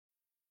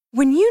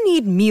When you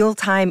need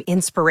mealtime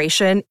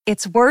inspiration,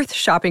 it's worth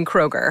shopping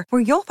Kroger,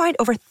 where you'll find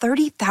over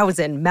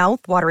 30,000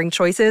 mouth-watering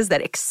choices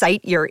that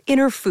excite your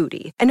inner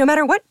foodie. And no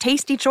matter what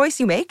tasty choice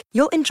you make,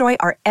 you'll enjoy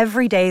our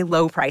everyday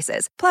low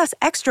prices, plus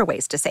extra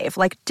ways to save,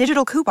 like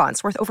digital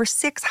coupons worth over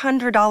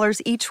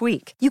 $600 each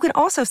week. You can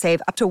also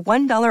save up to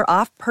 $1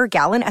 off per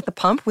gallon at the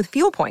pump with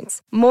fuel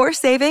points. More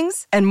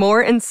savings and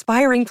more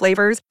inspiring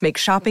flavors make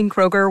shopping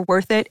Kroger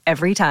worth it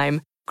every time.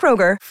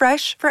 Kroger,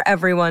 fresh for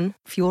everyone.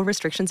 Fuel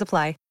restrictions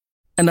apply.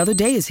 Another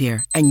day is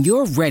here, and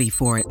you're ready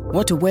for it.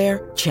 What to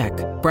wear? Check.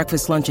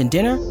 Breakfast, lunch, and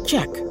dinner?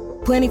 Check.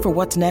 Planning for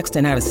what's next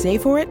and how to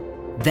save for it?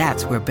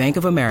 That's where Bank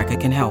of America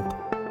can help.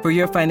 For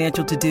your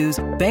financial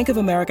to-dos, Bank of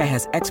America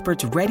has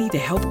experts ready to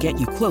help get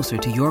you closer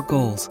to your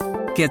goals.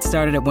 Get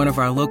started at one of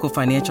our local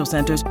financial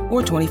centers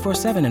or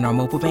 24/7 in our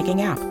mobile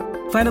banking app.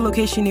 Find a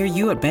location near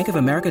you at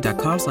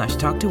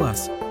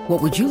bankofamerica.com/talktous. What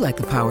would you like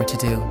the power to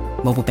do?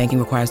 Mobile banking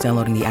requires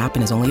downloading the app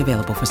and is only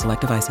available for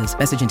select devices.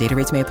 Message and data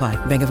rates may apply.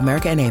 Bank of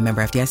America N.A.,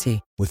 member FDIC.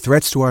 With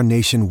threats to our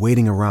nation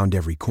waiting around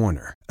every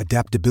corner,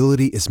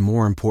 adaptability is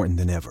more important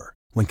than ever.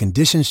 When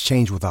conditions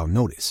change without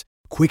notice,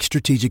 quick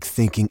strategic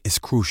thinking is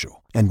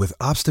crucial. And with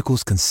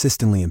obstacles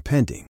consistently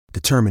impending,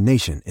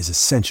 determination is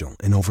essential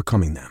in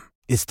overcoming them.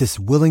 It's this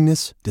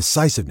willingness,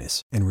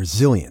 decisiveness, and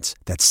resilience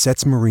that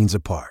sets Marines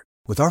apart.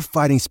 With our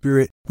fighting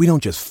spirit, we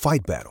don't just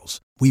fight battles,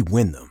 we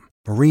win them.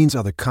 Marines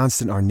are the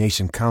constant our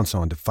nation counts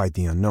on to fight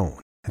the unknown.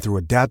 And through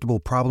adaptable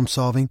problem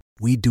solving,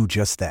 we do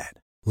just that.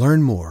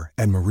 Learn more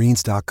at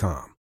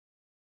marines.com.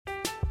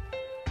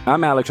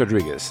 I'm Alex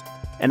Rodriguez.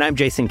 And I'm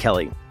Jason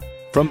Kelly.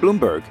 From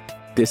Bloomberg,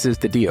 this is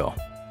The Deal.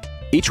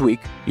 Each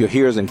week, you'll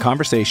hear us in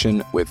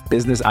conversation with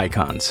business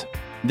icons.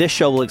 This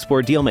show will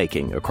explore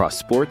deal-making across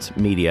sports,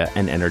 media,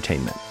 and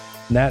entertainment.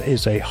 That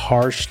is a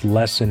harsh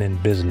lesson in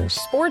business.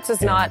 Sports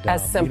is not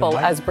as simple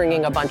as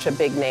bringing a bunch of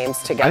big names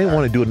together. I didn't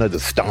want to do another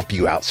stomp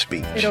you out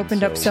speech. It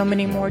opened up so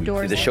many more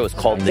doors. The show is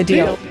called The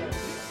Deal.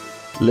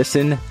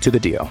 Listen to The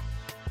Deal.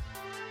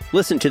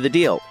 Listen to The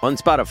Deal on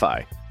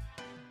Spotify.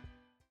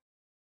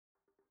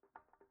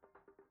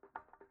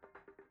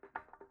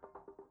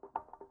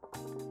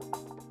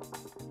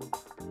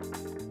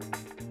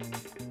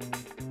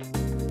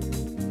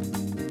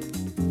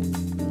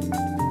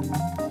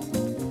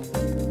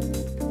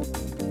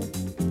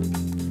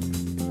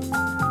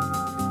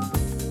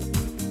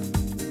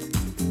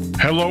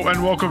 Hello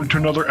and welcome to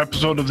another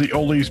episode of the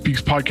Ole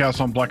Speaks podcast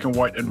on Black and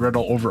White and Red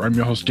All Over. I'm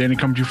your host, Danny,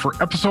 coming to you for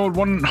episode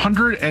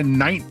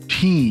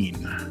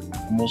 119.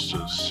 Almost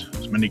as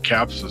many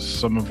caps as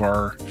some of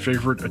our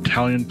favorite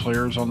Italian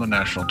players on the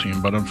national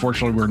team. But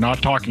unfortunately, we're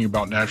not talking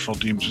about national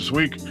teams this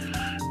week.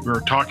 We're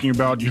talking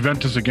about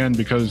Juventus again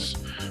because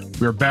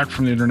we are back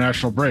from the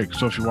international break.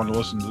 So if you want to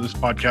listen to this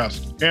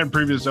podcast and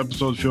previous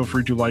episodes, feel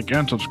free to like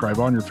and subscribe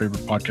on your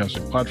favorite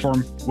podcasting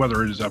platform,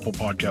 whether it is Apple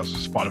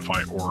Podcasts,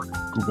 Spotify, or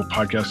Google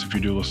Podcasts. If you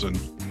do listen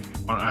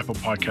on Apple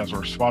Podcasts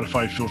or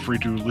Spotify, feel free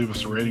to leave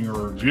us a rating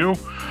or a review.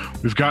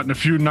 We've gotten a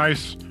few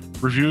nice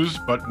reviews,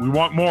 but we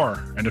want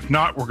more. And if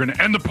not, we're going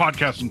to end the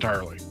podcast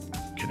entirely.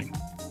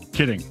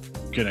 Kidding,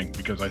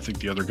 because I think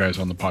the other guys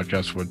on the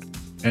podcast would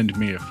end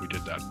me if we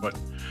did that. But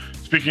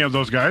speaking of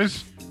those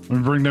guys, we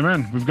bring them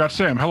in. We've got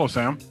Sam. Hello,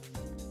 Sam.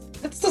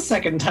 That's the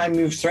second time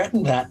you've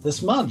threatened that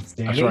this month,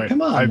 Danny. That's right.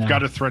 Come on. I've got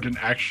to threaten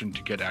action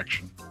to get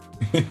action.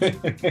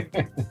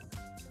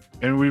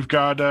 And we've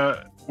got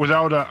I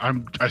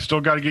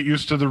still got to get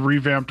used to the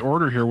revamped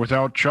order here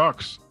without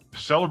Chucks.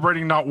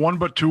 Celebrating not one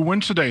but two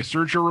wins today,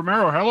 Sergio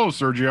Romero. Hello,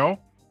 Sergio.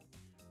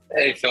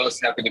 Hey, fellas.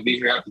 Happy to be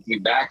here. Happy to be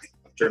back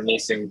after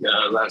missing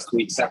last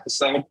week's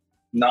episode.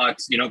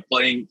 Not,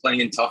 playing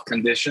in tough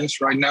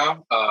conditions right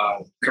now.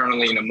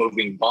 Currently in a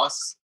moving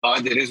bus.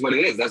 But it is what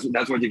it is. That's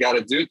what you got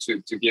to do to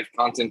give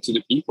content to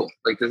the people.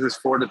 Like, this is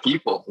for the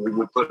people. We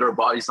would put our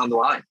bodies on the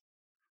line.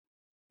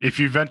 If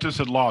Juventus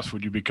had lost,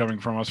 would you be coming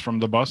from us from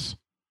the bus?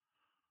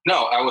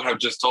 No, I would have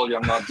just told you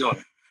I'm not doing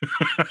it.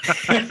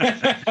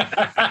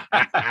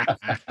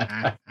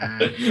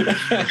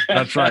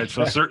 That's right.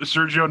 So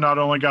Sergio not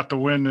only got the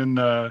win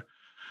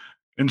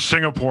in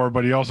Singapore,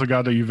 but he also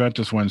got a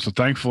Juventus win. So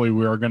thankfully,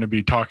 we are going to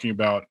be talking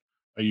about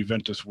a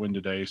Juventus win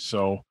today.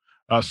 So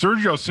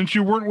Sergio, since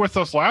you weren't with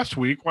us last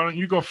week, why don't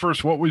you go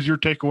first? What was your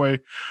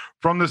takeaway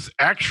from this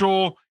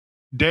actual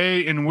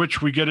day in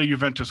which we get a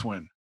Juventus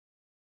win?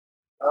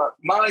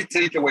 My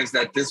takeaway is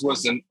that this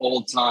was an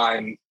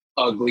old-time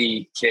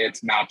ugly kid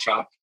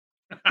matchup.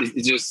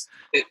 It was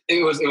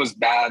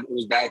bad. It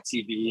was bad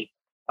TV.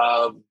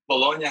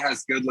 Bologna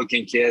has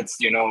good-looking kids,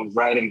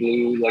 red and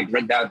blue, like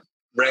red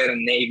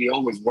and navy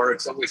always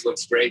works, always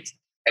looks great.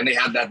 And they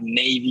had that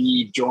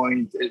navy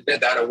joint,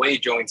 that away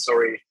joint,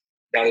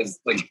 that is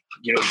like,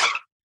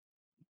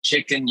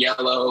 chicken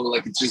yellow,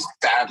 like it's just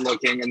bad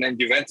looking. And then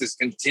Juventus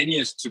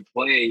continues to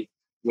play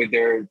with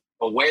their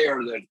away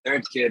or their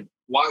third kid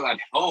while at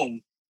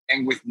home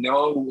and with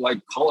no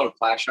like color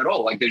clash at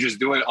all. Like they just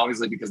do it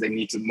obviously because they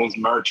need to move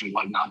merch and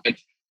whatnot. But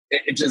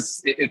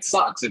it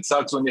sucks. It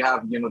sucks when you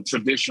have,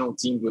 traditional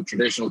teams with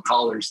traditional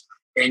colors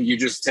and you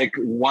just take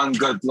one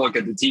good look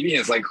at the TV and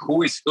it's like,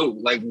 who is who?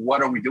 Like,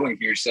 what are we doing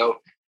here? So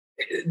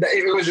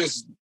it was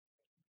just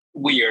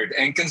weird.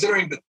 And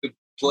considering that the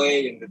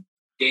play and the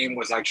game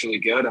was actually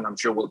good, and I'm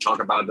sure we'll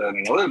talk about that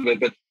in a little bit,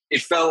 but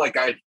it felt like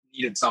I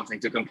needed something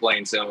to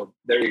complain. So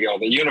there you go.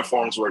 The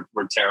uniforms were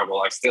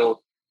terrible. I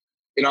still,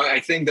 I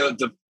think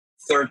the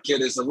third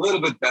kit is a little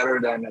bit better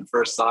than at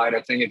first sight.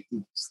 I think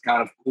it's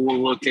kind of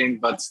cool looking,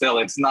 but still,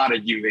 it's not a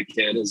Juve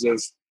kit. It's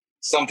just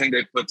something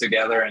they put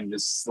together and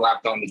just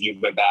slapped on the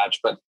Juve badge.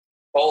 But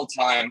all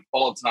time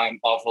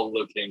awful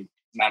looking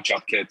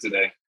matchup kit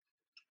today.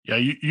 Yeah,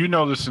 you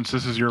know this since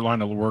this is your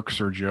line of work,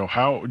 Sergio.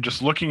 How,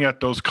 just looking at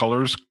those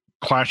colors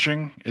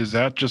clashing, is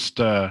that just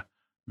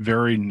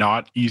very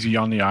not easy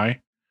on the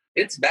eye?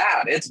 It's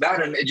bad.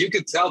 And you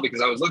could tell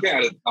because I was looking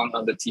at it on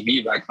the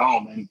TV back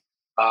home,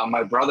 and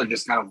my brother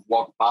just kind of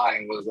walked by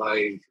and was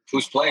like,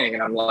 "Who's playing?"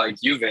 And I'm like,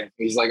 "Juve."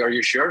 He's like, "Are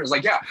you sure?" I was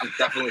like, "Yeah, I'm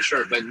definitely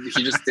sure," but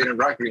he just didn't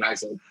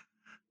recognize it.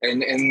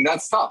 And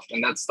that's tough.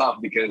 And that's tough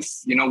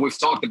because, we've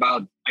talked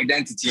about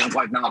identity and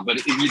whatnot, but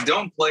if you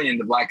don't play in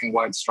the black and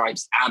white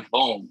stripes at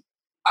home,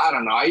 I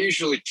don't know. I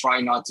usually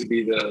try not to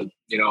be the,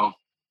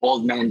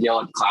 old man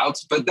yell at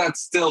clouds, but that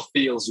still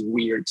feels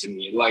weird to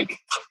me. Like,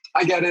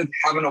 I get it.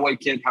 Have an away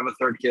kit, have a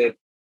third kit.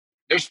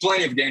 There's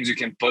plenty of games you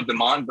can put them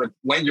on, but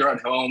when you're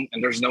at home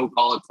and there's no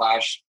color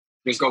clash,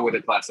 just go with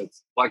the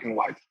classics, black and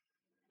white.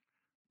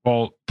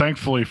 Well,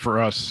 thankfully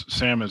for us,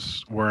 Sam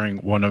is wearing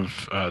one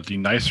of the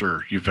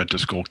nicer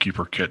Juventus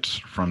goalkeeper kits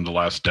from the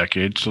last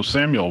decade. So,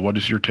 Samuel, what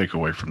is your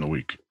takeaway from the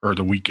week or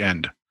the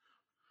weekend?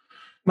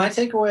 My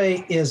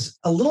takeaway is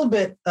a little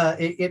bit,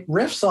 it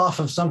riffs off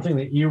of something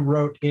that you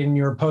wrote in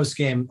your post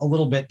game a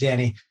little bit,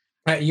 Danny.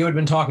 You had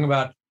been talking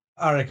about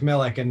Arek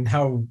Milik and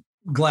how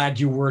glad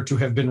you were to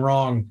have been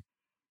wrong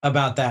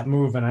about that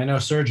move. And I know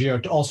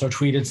Sergio also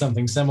tweeted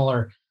something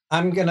similar.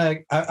 I'm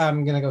gonna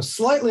go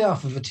slightly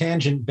off of a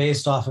tangent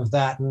based off of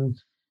that and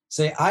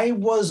say I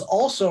was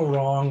also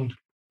wrong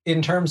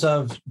in terms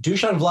of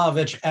Dusan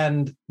Vlahovic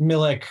and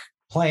Milik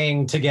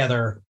playing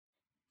together.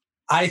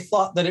 I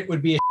thought that it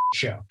would be a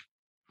show.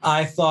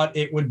 I thought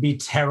it would be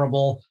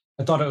terrible.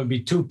 I thought it would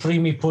be two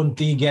primi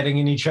punti getting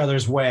in each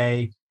other's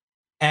way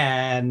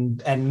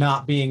and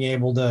not being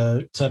able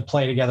to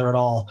play together at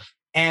all.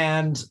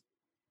 And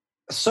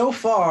so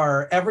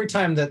far, every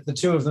time that the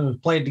two of them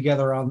have played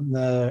together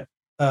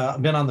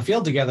been on the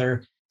field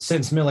together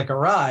since Milik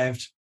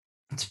arrived,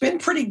 it's been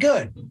pretty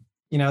good.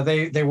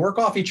 They work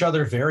off each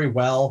other very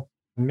well.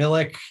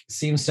 Milik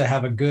seems to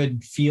have a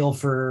good feel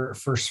for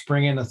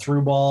springing a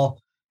through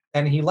ball,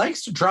 and he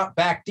likes to drop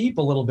back deep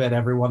a little bit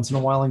every once in a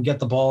while and get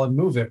the ball and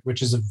move it,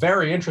 which is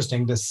very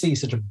interesting to see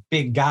such a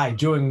big guy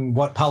doing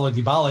what Paulo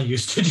Dybala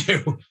used to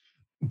do.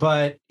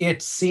 But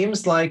it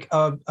seems like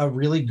a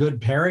really good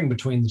pairing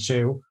between the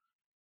two.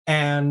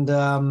 And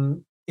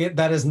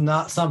that is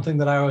not something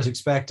that I was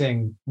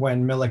expecting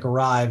when Milik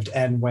arrived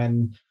and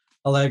when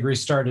Allegri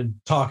started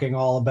talking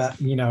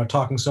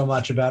talking so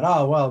much about,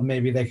 oh, well,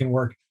 maybe they can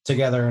work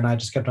together. And I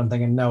just kept on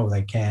thinking, no,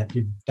 they can't,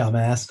 you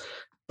dumbass.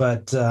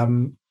 But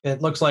it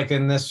looks like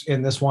in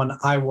this one,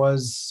 I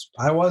was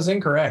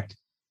incorrect.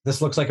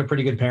 This looks like a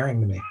pretty good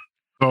pairing to me.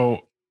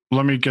 So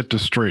let me get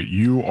this straight.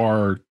 You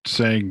are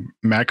saying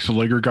Max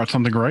Allegri got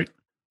something right?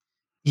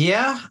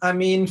 Yeah, I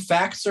mean,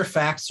 facts are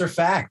facts are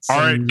facts. All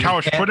right,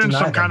 Couch, put in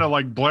some kind of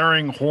like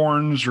blaring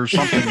horns or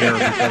something here.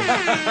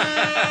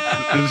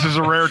 This is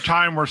a rare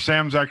time where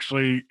Sam's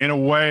actually, in a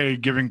way,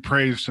 giving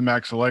praise to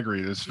Max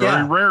Allegri. It's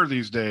very rare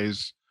these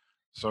days.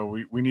 So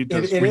we need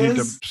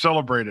to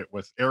celebrate it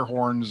with air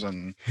horns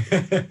and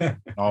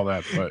all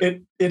that. But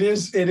it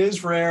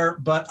is rare,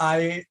 but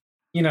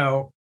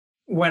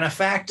when a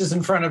fact is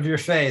in front of your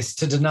face,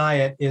 to deny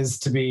it is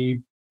to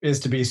be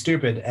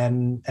stupid.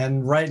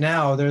 And right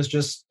now there's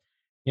just,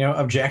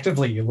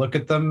 objectively, you look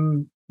at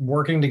them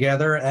working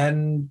together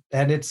and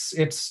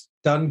it's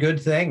done good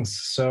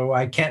things. So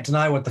I can't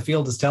deny what the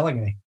field is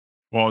telling me.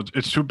 Well,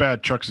 it's too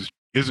bad Chuck's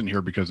isn't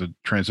here because the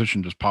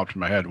transition just popped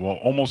in my head. Well,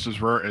 almost as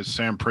rare as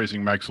Sam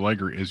praising Max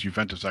Allegri is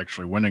Juventus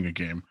actually winning a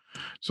game.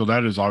 So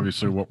that is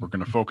obviously what we're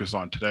going to focus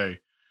on today.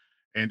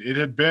 And it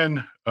had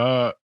been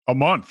a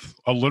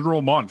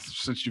literal month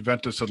since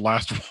Juventus had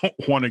last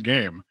won a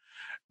game.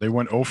 They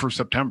went 0 for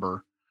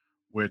September,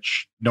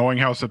 which, knowing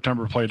how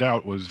September played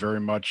out, was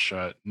very much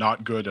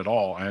not good at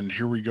all. And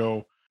here we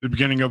go, the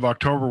beginning of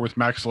October, with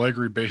Max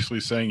Allegri basically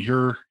saying,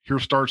 here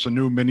starts a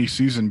new mini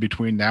season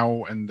between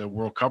now and the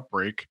World Cup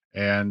break.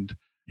 And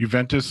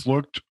Juventus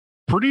looked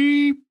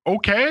pretty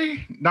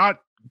okay, not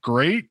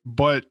great,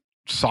 but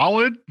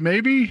solid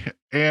maybe.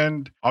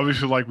 And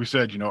obviously, like we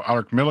said,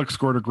 Arek Milik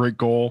scored a great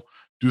goal.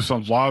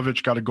 Dusan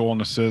Vlahovic got a goal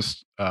and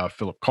assist.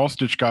 Filip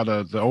Kostic got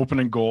the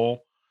opening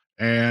goal.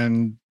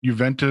 And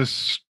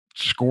Juventus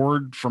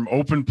scored from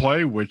open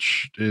play,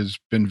 which has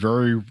been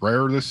very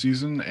rare this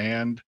season.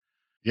 And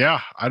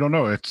yeah, I don't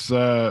know. It's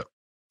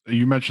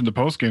you mentioned the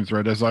post-game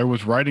thread. As I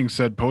was writing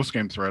said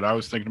post-game thread, I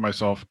was thinking to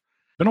myself,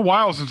 been a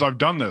while since I've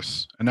done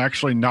this and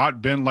actually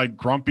not been like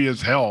grumpy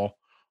as hell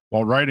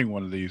while writing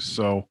one of these.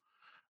 So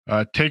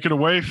take it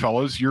away,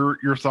 fellas.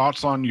 Your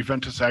thoughts on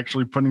Juventus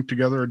actually putting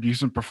together a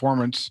decent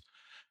performance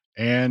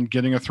and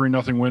getting a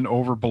 3-0 win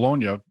over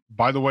Bologna.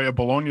 By the way, a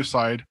Bologna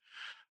side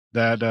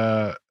that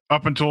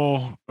up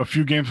until a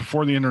few games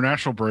before the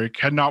international break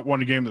had not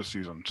won a game this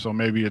season. So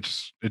maybe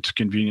it's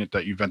convenient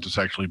that Juventus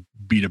actually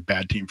beat a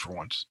bad team for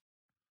once.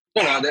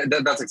 No,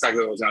 that's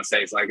exactly what I was going to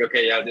say. It's like,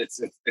 okay, yeah,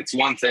 it's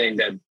one thing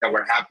that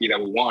we're happy that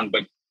we won,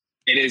 but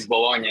it is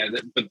Bologna.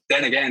 But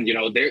then again,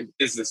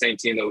 this is the same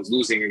team that was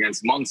losing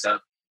against Monza,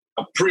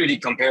 a pretty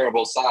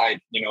comparable side,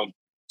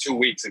 2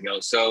 weeks ago.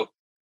 So,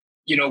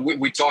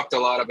 we talked a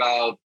lot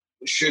about,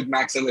 should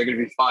Max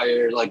Allegri be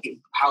fired? Like,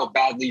 how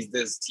badly is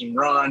this team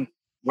run?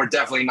 We're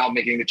definitely not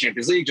making the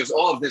Champions League, just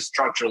all of these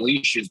structural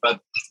issues. But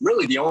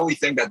really the only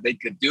thing that they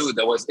could do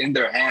that was in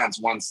their hands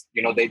once,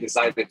 they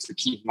decided to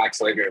keep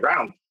Max Allegri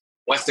around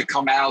was to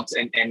come out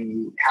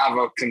and have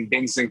a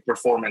convincing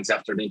performance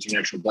after the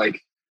international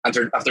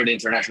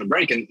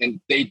break.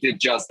 And they did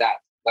just that.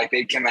 Like,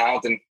 they came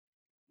out and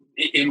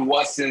it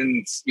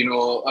wasn't,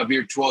 a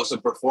virtuoso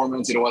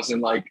performance. It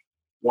wasn't like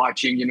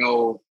watching,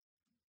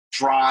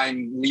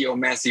 prime Leo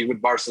Messi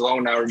with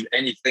Barcelona or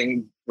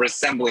anything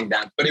resembling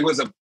that. But it was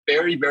a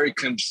very, very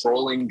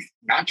controlling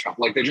matchup.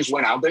 Like, they just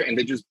went out there and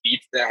they just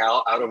beat the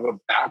hell out of a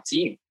bad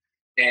team.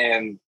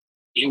 And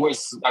it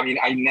was,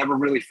 I never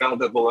really felt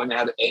that Bologna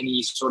had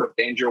any sort of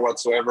danger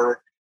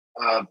whatsoever.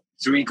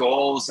 3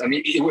 goals.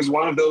 It was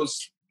one of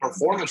those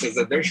performances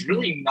that there's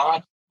really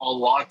not a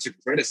lot to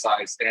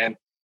criticize. And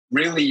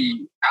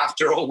really,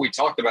 after all we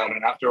talked about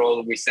and after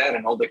all we said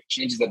and all the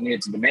changes that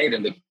needed to be made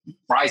and the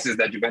prices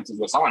that Juventus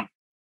was on,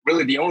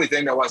 really the only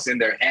thing that was in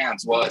their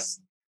hands was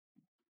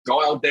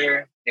go out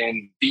there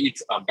and beat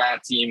a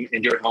bad team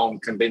in your home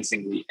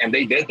convincingly. And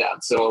they did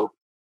that. So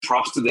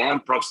props to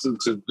them, props to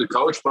the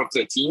coach, props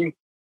to the team.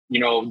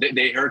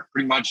 They heard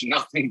pretty much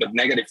nothing but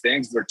negative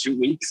things for 2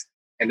 weeks.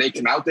 And they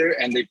came out there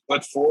and they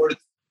put forth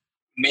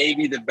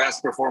maybe the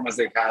best performance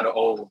they've had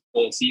all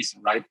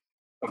season, right?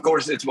 Of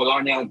course, it's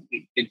Bologna.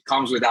 It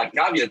comes with that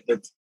caveat,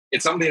 but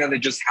it's something that they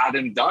just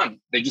hadn't done.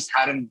 They just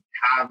hadn't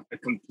have a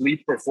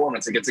complete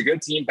performance. Like, it's a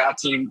good team, bad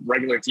team,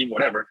 regular team,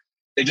 whatever.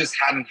 They just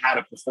hadn't had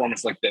a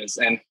performance like this.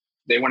 And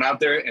they went out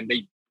there and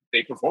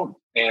they performed.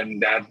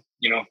 And that,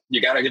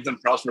 you got to give them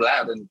props for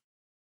that. And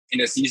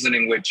in a season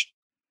in which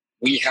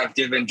we have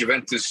given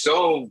Juventus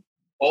so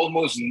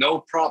almost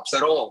no props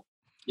at all,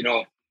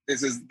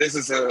 this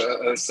is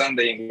a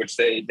Sunday in which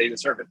they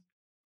deserve it.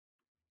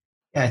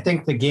 Yeah, I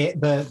think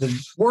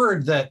the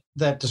word that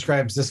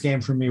describes this game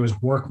for me was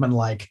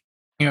workmanlike.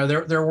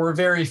 There were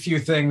very few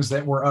things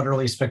that were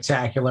utterly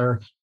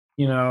spectacular.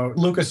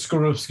 Lucas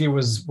Skorupski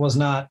was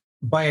not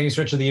by any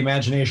stretch of the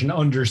imagination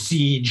under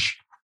siege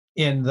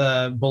in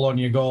the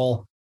Bologna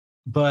goal,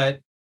 but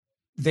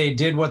they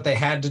did what they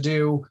had to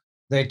do.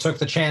 They took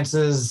the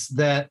chances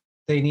that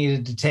they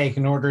needed to take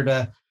in order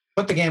to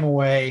put the game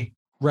away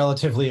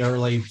relatively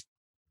early.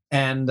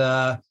 And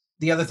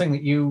the other thing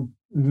that you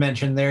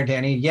mentioned there,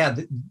 Danny,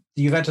 the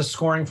Juventus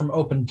scoring from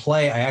open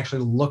play, I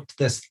actually looked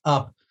this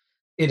up.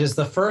 It is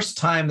the first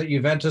time that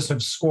Juventus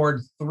have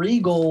scored 3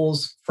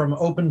 goals from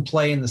open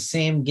play in the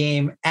same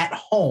game at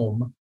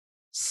home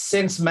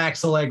since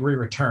Max Allegri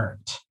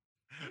returned.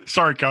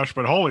 Sorry, Couch,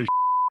 but holy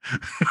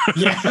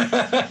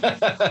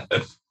yeah.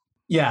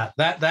 Yeah,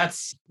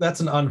 that's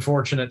an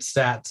unfortunate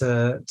stat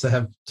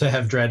to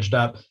have dredged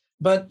up.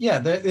 But yeah,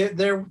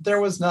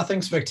 there was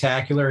nothing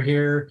spectacular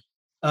here.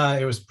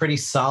 It was pretty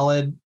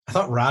solid. I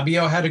thought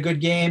Rabiot had a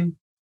good game,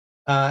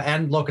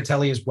 and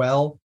Locatelli as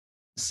well.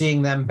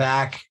 Seeing them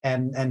back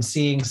and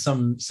seeing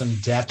some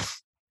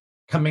depth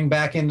coming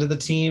back into the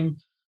team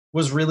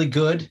was really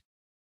good.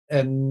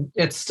 And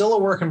it's still a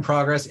work in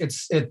progress.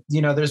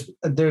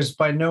 There's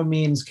by no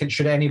means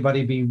should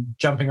anybody be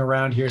jumping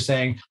around here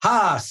saying,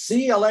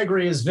 see,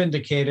 Allegri is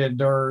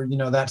vindicated, or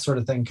that sort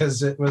of thing,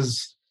 because it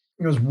was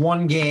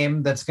one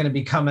game that's going to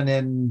be coming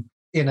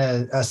in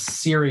a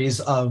series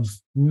of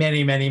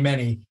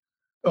many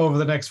over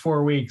the next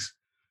 4 weeks.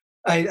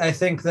 I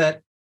think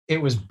that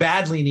it was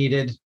badly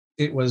needed.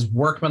 It was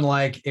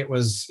workmanlike. It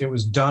was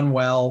done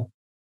well.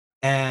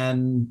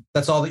 And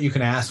that's all that you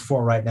can ask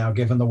for right now,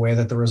 given the way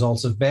that the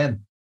results have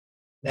been.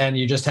 And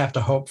you just have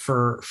to hope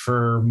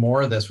for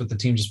more of this, with the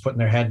team just putting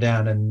their head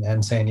down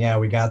and saying, yeah,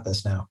 we got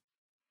this now.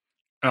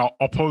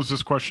 I'll pose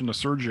this question to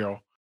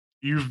Sergio.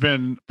 You've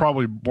been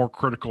probably more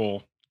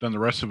critical than the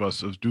rest of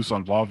us of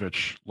Dusan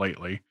Vlahovic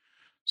lately.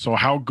 So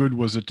how good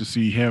was it to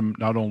see him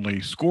not only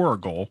score a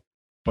goal,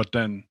 but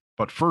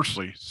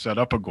firstly set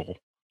up a goal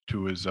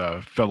to his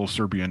fellow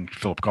Serbian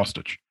Filip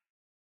Kostic?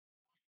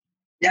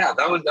 Yeah,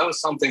 that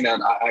was something that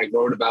I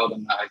wrote about,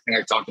 and I think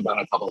I talked about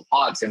in a couple of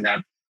pods, in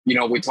that,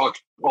 we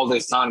talked all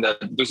this time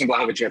that Dusan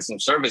Vlahovic gets no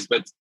service,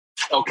 but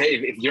okay,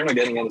 if you're not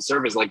getting any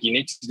service, like, you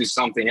need to do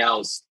something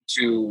else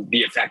to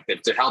be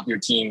effective, to help your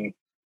team,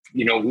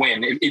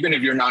 win. Even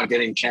if you're not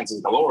getting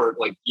chances galore,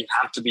 like, you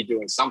have to be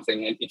doing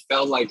something. And it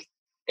felt like,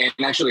 and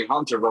actually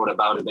Hunter wrote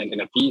about it in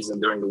a piece and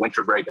during the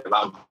winter break,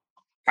 about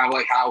kind of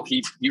like how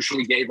he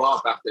usually gave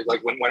up after,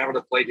 like, whenever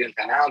the play didn't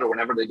pan out or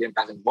whenever they didn't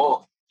pass the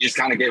ball, he just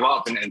kind of gave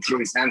up and threw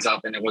his hands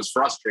up and it was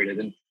frustrated.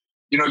 And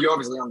you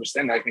obviously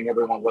understand. I think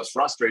everyone was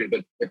frustrated,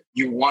 but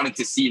you wanted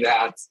to see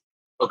that.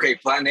 Okay,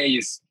 plan A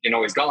is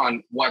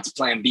gone. What's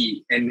plan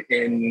B? And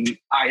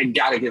I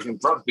gotta give him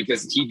props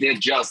because he did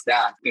just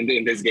that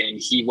in this game.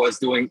 He was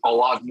doing a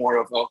lot more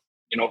of a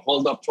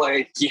hold up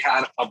play. He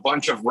had a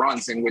bunch of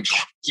runs in which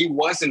he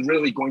wasn't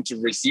really going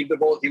to receive the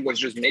ball. He was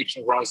just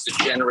making runs to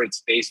generate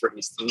space for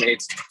his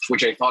teammates,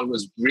 which I thought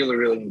was really,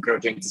 really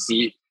encouraging to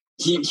see.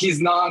 He's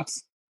not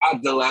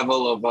at the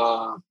level of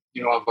of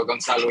a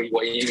Gonzalo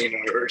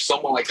Higuain or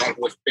someone like that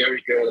who was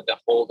very good at the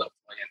hold up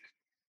play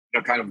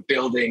and kind of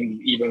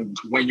building, even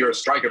when you're a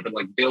striker, but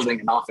like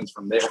building an offense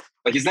from there.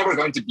 Like he's never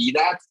going to be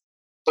that,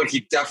 but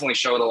he definitely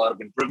showed a lot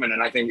of improvement.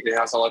 And I think it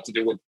has a lot to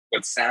do with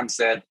what Sam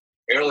said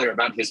earlier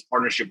about his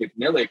partnership with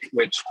Milik,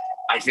 which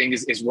I think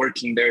is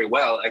working very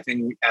well. I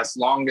think as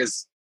long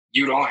as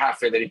you don't have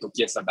Federico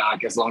Chiesa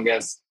back, as long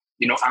as,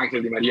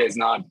 Angel Di Maria is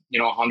not,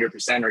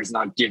 100% or is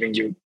not giving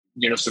you,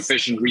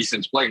 sufficient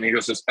reasons to play. I mean, he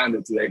was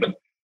suspended today, but,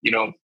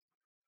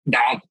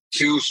 that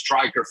two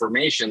striker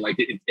formation, like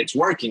it's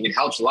working. It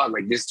helps a lot.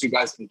 Like these two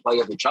guys can play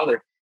with each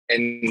other.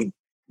 And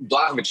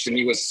Vlahovic to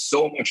me was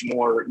so much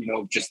more,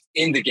 just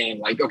in the game.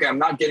 Like, okay, I'm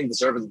not getting the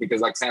service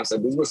because like Sam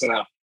said, this wasn't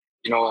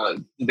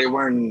they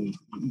weren't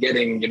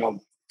getting,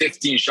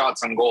 15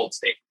 shots on goal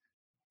today.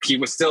 He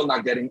was still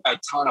not getting a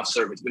ton of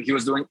service, but he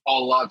was doing a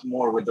lot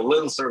more with the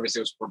little service he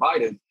was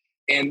provided.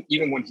 And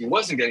even when he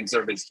wasn't getting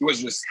service, he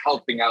was just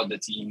helping out the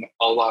team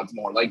a lot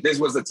more. Like this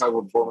was the type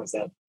of performance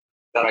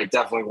that I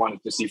definitely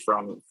wanted to see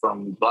from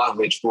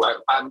Vlahovic, who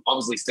I'm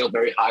obviously still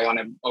very high on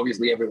him.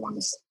 Obviously, everyone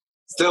is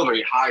still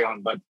very high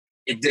on, but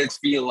it did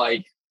feel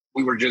like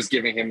we were just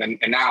giving him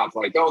an out.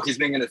 Like, oh, he's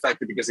being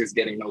ineffective because he's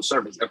getting no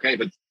service. Okay,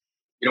 but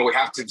we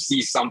have to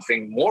see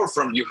something more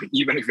from you,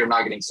 even if you're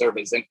not getting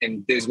service.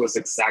 And this was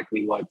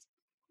exactly what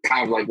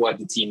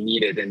the team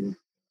needed. And,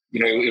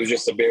 it was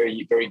just a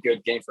very, very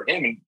good game for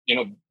him.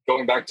 And,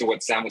 going back to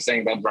what Sam was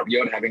saying about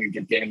Rabiot having a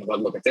good game, about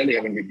Locatelli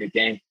having a good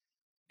game,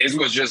 this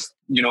was just,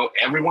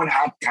 everyone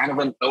had kind of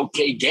an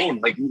okay game.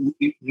 Like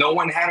no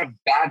one had a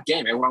bad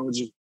game. Everyone was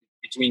just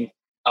between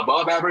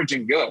above average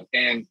and good.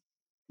 And,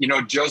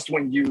 just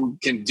when you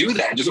can do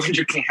that, just when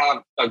you can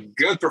have a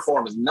good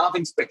performance,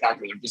 nothing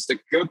spectacular, just a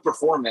good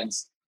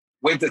performance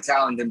with the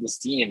talent in this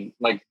team,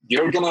 like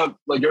you're gonna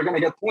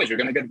get points, you're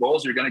gonna get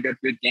goals, you're gonna get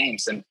good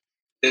games. And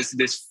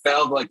this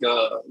felt like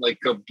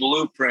a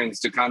blueprint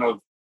to kind of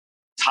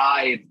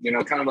tide,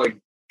 kind of like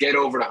get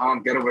over the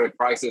hump, get over the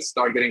crisis,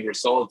 start getting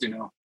results,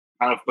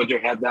 kind of put your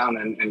head down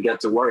and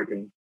get to work.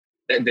 And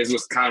this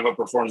was kind of a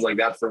performance like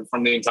that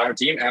from the entire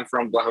team and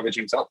from Vlahovic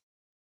himself.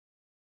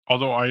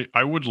 Although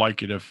I would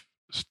like it if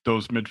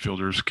those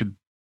midfielders could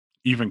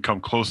even come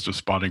close to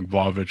spotting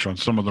Vlahovic on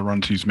some of the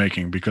runs he's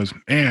making, because,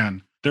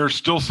 man, there are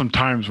still some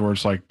times where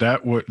it's like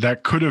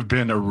that could have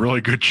been a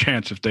really good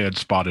chance if they had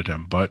spotted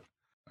him. But,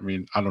 I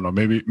mean, I don't know.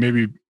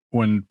 Maybe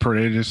when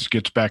Paredes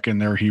gets back in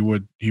there, he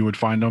would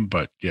find them.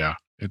 But, yeah,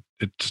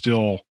 it's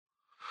still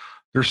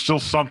 – there's still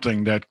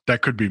something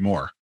that could be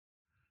more.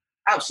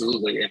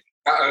 Absolutely.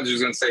 I was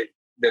just going to say,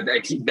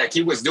 that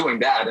he was doing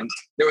that. And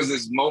there was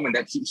this moment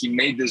that he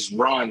made this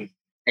run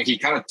and he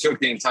kind of took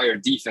the entire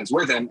defense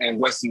with him, and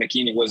Weston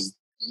McKennie was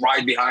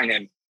right behind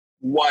him,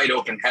 wide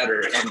open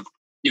header. And,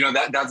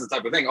 that's the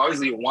type of thing.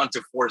 Obviously, you want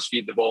to force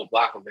feed the ball to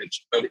Vlahovic,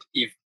 but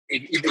if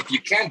you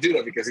can't do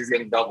that because he's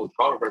getting double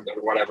covered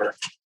or whatever,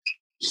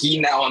 he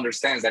now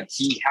understands that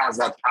he has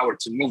that power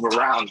to move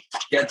around,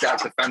 get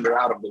that defender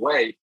out of the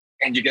way,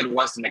 and you get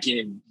Weston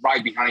McKennie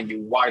right behind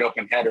you, wide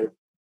open header.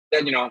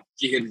 Then,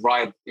 he hit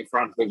right in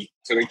front of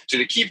to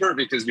the keeper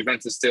because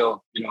Juventus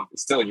still,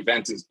 it's still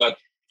Juventus. But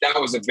that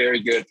was a very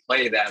good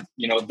play that,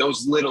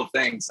 those little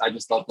things, I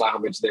just thought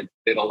Vlahovic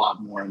did a lot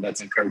more, and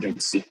that's encouraging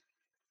to see.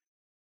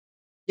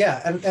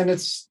 Yeah, and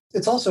it's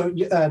also,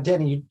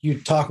 Danny, you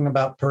talking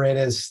about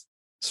Paredes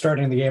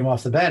starting the game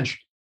off the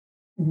bench.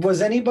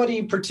 Was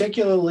anybody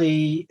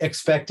particularly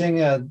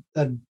expecting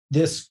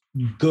this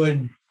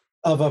good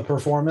of a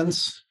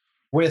performance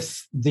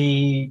with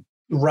the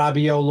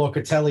Rabiot,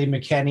 Locatelli,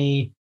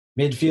 McKennie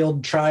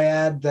midfield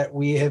triad that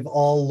we have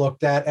all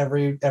looked at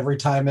every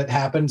time it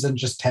happens and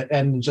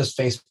just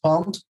face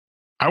palmed?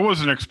 I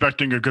wasn't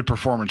expecting a good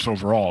performance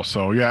overall,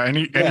 so yeah,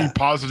 any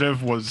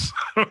positive was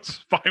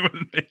fine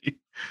with me.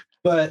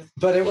 But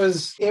it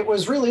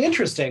was really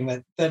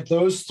interesting that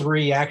those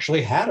three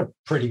actually had a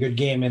pretty good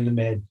game in the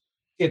mid.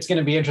 It's going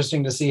to be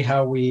interesting to see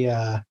how we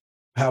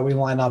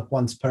line up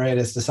once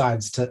Paredes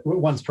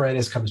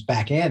comes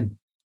back in.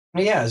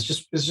 Yeah, it's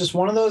just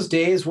one of those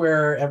days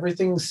where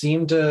everything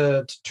seemed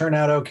to turn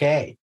out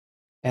okay.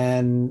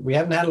 And we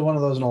haven't had one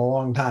of those in a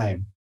long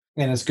time.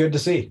 And it's good to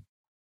see.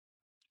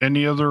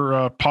 Any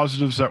other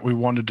positives that we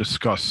want to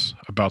discuss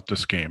about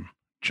this game,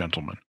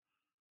 gentlemen?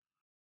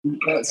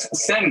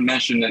 Sam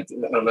mentioned it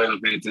a little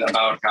bit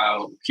about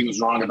how he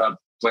was wrong about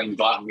playing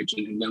Vlahovic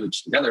and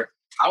Milic together.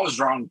 I was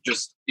wrong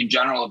just in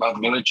general about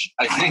Milic.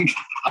 I think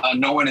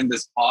no one in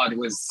this pod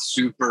was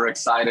super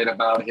excited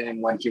about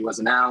him when he was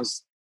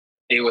announced.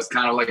 It was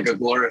kind of like a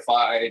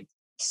glorified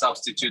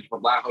substitute for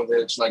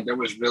Vlahovic. Like there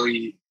was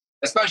really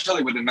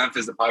especially with the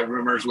Memphis Depay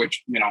rumors,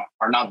 which,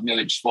 are not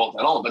Milic's fault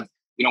at all. But,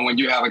 when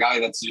you have a guy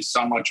that's just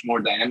so much more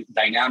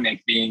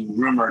dynamic being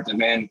rumored, and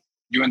then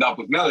you end up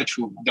with Milic,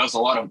 who does a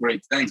lot of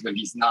great things, but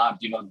he's not,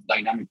 the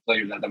dynamic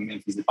player that the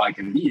Memphis Depay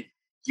can be.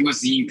 He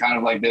was seeing kind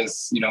of like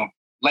this,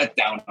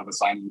 letdown of a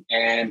signing.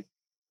 And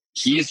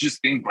he's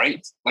just been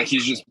great. Like,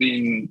 he's just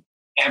been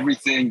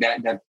everything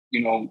that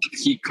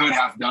he could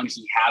have done,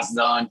 he has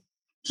done.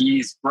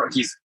 He's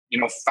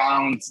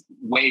found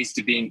ways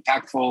to be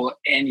impactful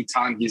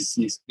anytime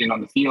he's been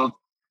on the field.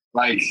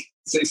 Like,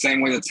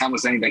 same way that Sam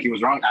was saying that he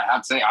was wrong, I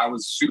have to say I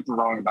was super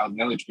wrong about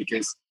Milic,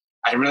 because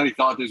I really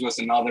thought this was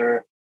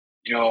another,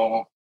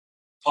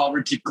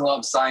 poverty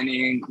club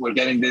signing. We're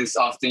getting this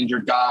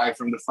oft-injured guy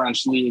from the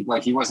French league.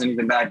 Like, he wasn't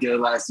even that good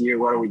last year.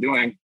 What are we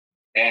doing?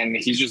 And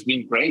he's just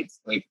been great.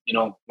 Like,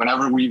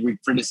 whenever we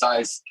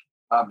criticize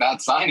bad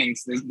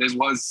signings, this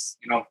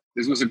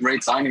was a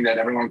great signing that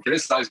everyone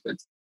criticized, but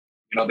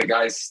the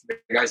guys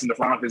in the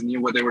front office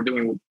knew what they were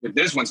doing with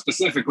this one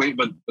specifically,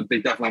 but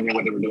they definitely knew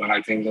what they were doing.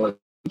 I think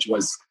which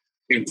was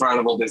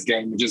incredible. This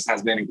game just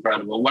has been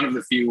incredible. One of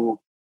the few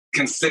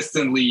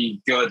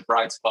consistently good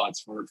bright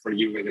spots for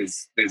you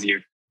this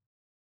year.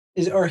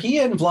 Are he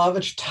and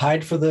Vlahovic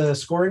tied for the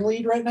scoring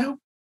lead right now?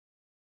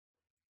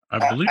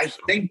 I believe so.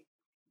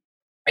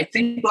 I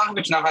think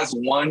Vlahovic now has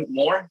one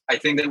more. I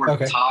think they were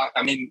tied.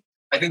 I mean,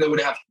 I think they would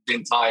have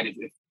been tied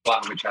if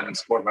Vlahovic hadn't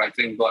scored, but I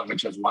think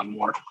Vlahovic has one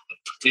more.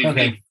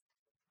 If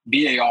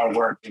VAR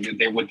worked,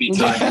 they would be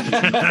tied.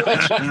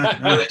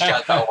 Really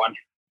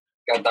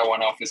got that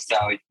one off his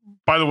tally.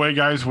 By the way,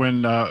 guys,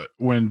 when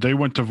they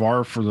went to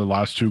VAR for the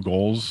last two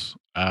goals,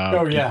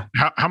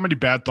 how many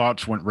bad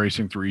thoughts went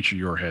racing through each of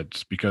your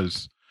heads?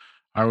 Because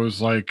I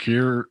was like,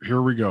 here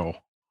we go.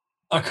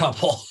 A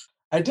couple.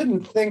 I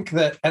didn't think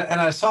that, and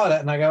I saw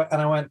it, and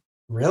I went,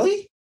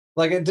 really?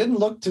 Like, it hadn't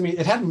looked to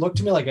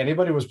me like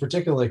anybody was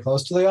particularly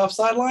close to the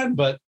offside line,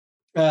 but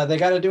they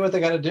got to do what they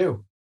got to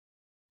do.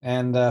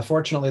 And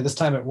fortunately, this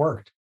time it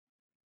worked.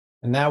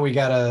 And now we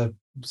got to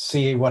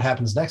see what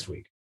happens next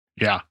week.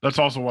 Yeah, that's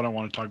also what I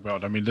want to talk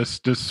about. I mean,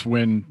 this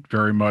win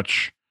very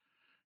much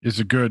is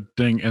a good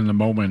thing in the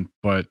moment,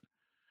 but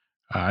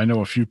I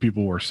know a few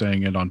people were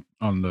saying it on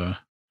the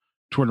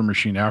Twitter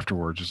machine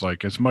afterwards. It's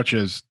like, as much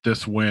as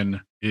this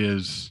win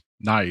is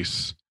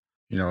nice,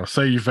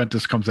 say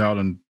Juventus comes out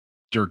and,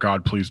 dear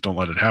God, please don't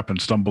let it happen,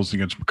 stumbles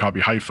against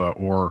Maccabi Haifa,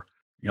 or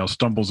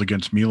stumbles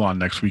against Milan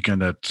next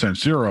weekend at San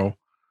Siro.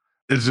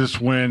 Is this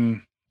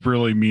win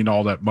really mean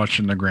all that much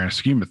in the grand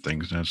scheme of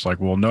things? And it's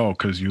like, well, no,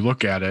 because you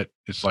look at it,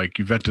 it's like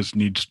Juventus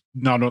needs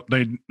not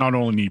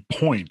only need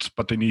points,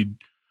 but they need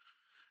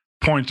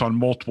points on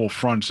multiple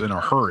fronts in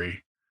a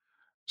hurry.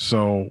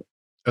 So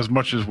as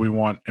much as we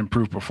want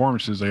improved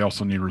performances, they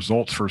also need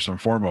results first and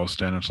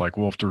foremost. And it's like,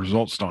 well, if the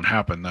results don't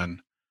happen,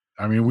 then,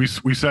 I mean, we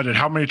said it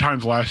how many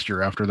times last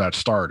year after that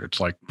start? It's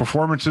like,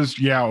 performances,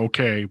 yeah,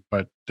 okay,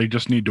 but they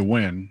just need to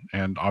win.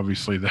 And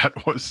obviously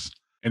that was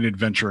an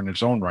adventure in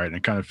its own right. And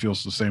it kind of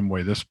feels the same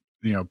way this,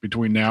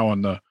 between now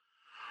and the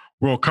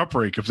World Cup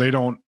break. If they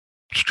don't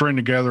string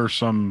together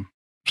some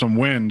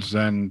wins,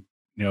 then,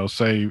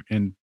 say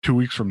in 2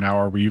 weeks from now,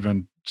 are we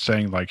even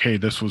saying like, hey,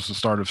 this was the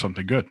start of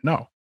something good?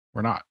 No,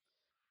 we're not.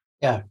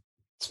 Yeah.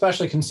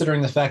 Especially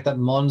considering the fact that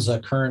Monza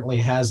currently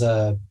has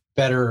a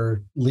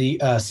better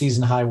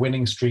season high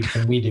winning streak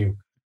than we do.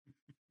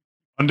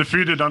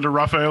 Undefeated under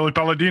Raffaele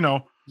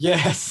Palladino.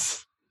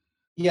 Yes.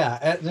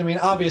 Yeah. I mean,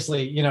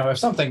 obviously,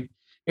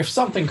 if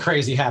something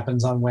crazy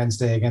happens on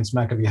Wednesday against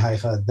Maccabi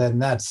Haifa, then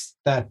that's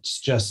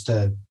just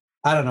I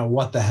don't know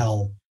what the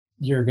hell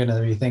you're going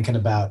to be thinking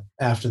about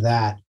after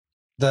that.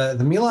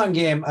 The Milan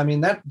game, I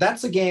mean,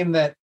 that's a game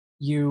that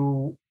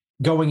you,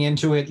 going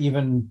into it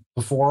even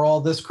before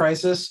all this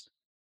crisis,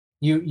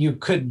 you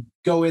could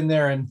go in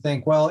there and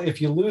think, well,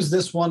 if you lose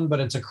this one, but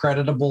it's a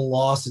creditable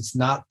loss, it's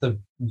not the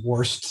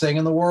worst thing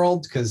in the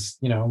world, because,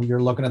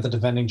 you're looking at the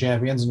defending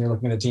champions and you're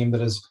looking at a team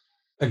that is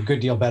a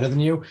good deal better than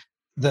you.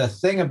 The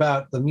thing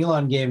about the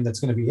Milan game that's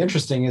going to be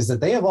interesting is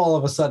that they have all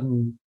of a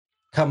sudden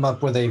come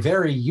up with a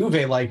very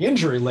Juve-like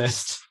injury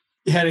list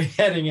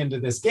heading into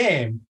this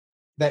game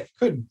that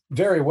could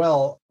very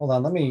well, hold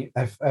on,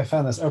 I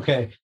found this.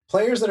 Okay.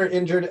 Players that are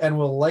injured and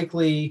will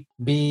likely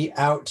be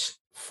out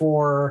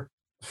for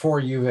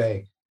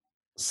Juve: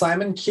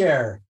 Simon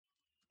Kjaer,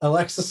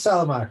 Alexis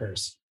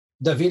Salamakers,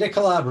 Davide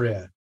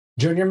Calabria,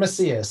 Junior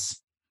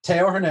Macias,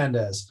 Theo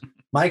Hernandez,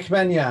 Mike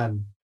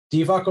Maignan,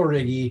 Divock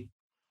Origi,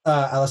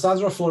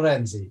 Alessandro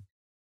Florenzi,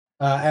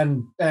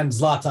 and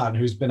Zlatan,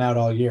 who's been out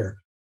all year.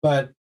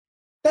 But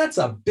that's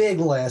a big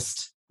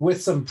list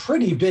with some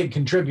pretty big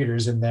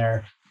contributors in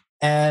there.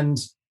 And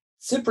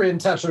Cyprian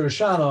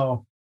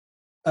Tatarusanu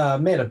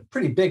made a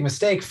pretty big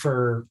mistake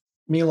for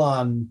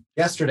Milan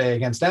yesterday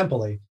against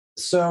Empoli.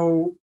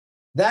 So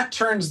that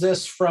turns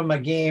this from a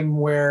game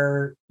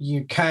where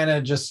you kind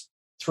of just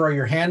throw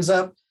your hands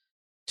up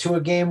to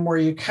a game where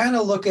you kind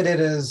of look at it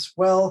as,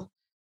 well,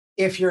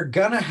 if you're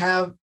going to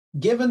have,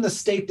 given the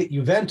state that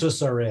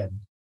Juventus are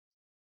in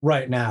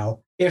right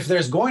now, if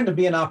there's going to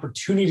be an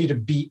opportunity to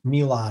beat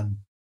Milan,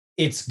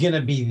 it's going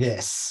to be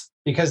this.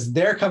 because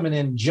they're coming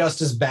in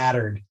just as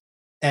battered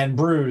and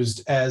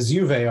bruised as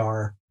Juve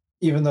are,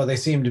 even though they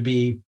seem to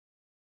be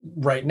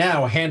right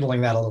now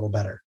handling that a little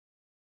better.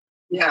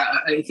 Yeah,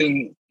 I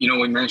think,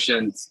 we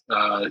mentioned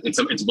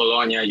it's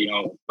Bologna,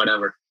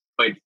 whatever.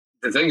 But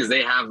the thing is,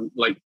 they have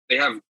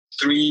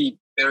 3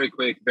 very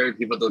quick, very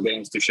pivotal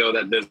games to show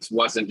that this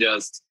wasn't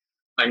just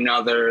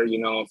another,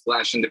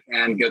 flash in the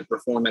pan, good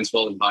performance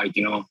followed by,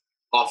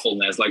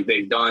 awfulness. Like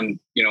they've done,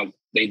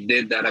 they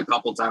did that a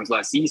couple times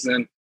last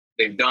season.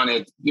 They've done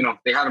it,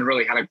 they haven't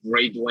really had a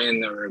great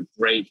win or a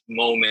great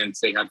moment.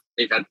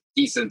 They've had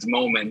decent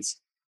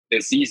moments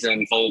this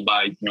season, followed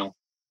by,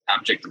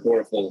 abject,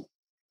 horrible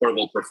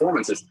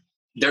performances.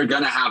 They're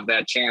going to have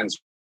that chance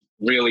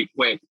really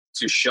quick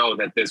to show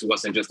that this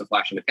wasn't just a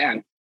flash in the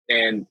pan.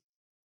 And,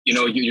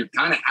 you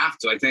kind of have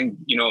to. I think,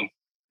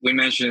 we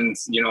mentioned,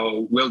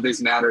 will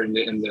this matter in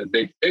the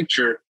big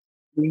picture?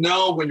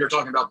 No, when you're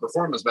talking about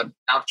performance, but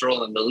after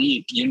all, in the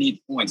league, you need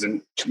points,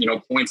 and,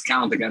 points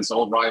count against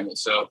all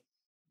rivals. So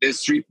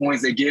these 3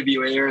 points, they give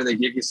you air, they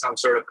give you some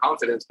sort of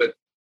confidence, but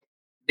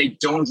they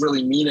don't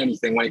really mean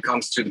anything when it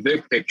comes to the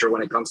big picture,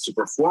 when it comes to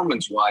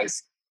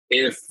performance-wise.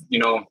 If,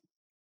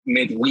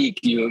 midweek,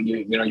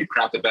 you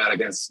crap the bed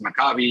against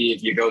Maccabi,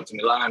 if you go to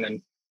Milan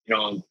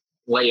and,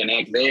 lay an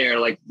egg there,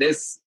 like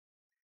this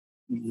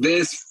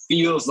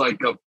feels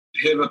like a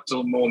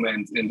pivotal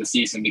moment in the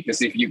season,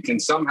 because if you can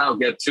somehow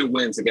get 2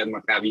 wins against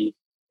Maccabi,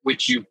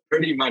 which you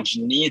pretty much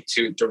need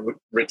to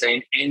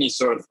retain any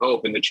sort of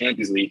hope in the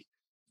Champions League,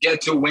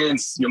 get 2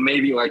 wins, you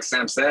maybe, like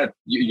Sam said,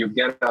 you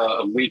get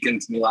a week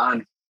into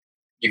Milan,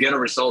 you get a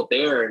result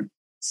there,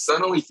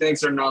 suddenly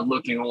things are not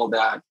looking all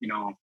that,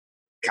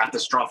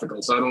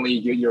 catastrophical. Suddenly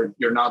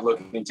you're not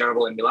looking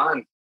terrible in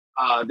Milan.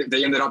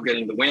 They ended up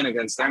getting the win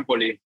against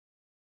Empoli,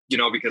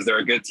 because they're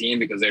a good team,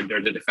 because they're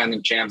the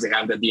defending champs. They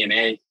have the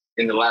DNA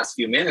in the last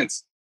few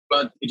minutes.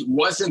 But it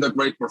wasn't a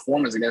great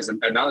performance against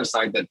another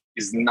side that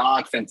is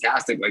not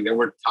fantastic. Like, they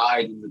were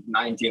tied in the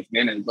 90th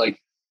minute.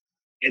 Like,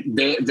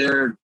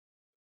 they're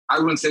I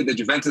wouldn't say that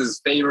Juventus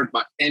is favored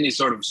by any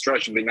sort of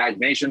stretch of the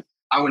imagination.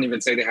 I wouldn't even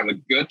say they have a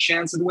good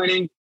chance at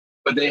winning,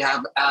 but they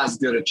have as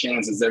good a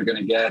chance as they're going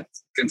to get,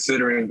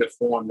 considering the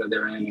form that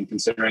they're in and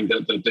considering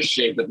the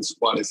shape that the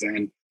squad is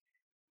in.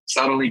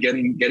 Suddenly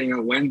getting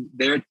a win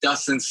there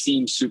doesn't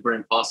seem super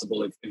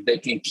impossible if they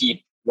can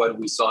keep what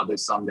we saw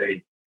this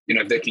Sunday.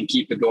 If they can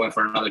keep it going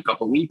for another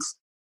couple of weeks,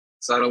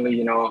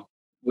 suddenly,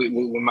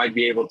 we might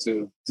be able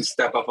to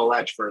step up a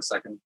ledge for a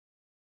second.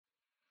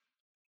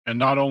 And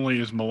not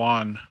only is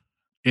Milan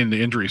in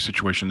the injury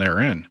situation they're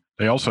in,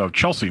 they also have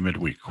Chelsea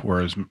midweek,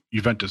 whereas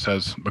Juventus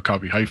has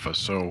Maccabi Haifa.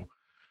 So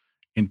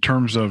in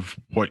terms of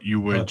what you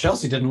would...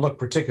 Chelsea didn't look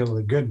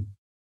particularly good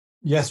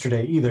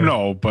yesterday either.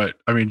 No, but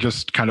I mean,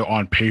 just kind of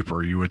on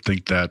paper, you would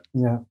think that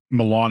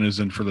Milan is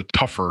in for the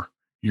tougher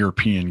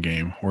European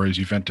game, whereas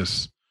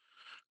Juventus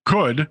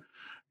could,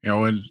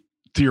 and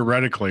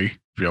theoretically,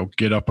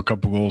 get up a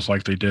couple goals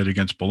like they did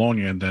against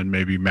Bologna, and then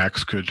maybe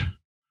Max could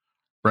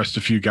rest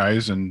a few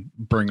guys and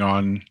bring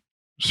on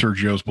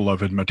Sergio's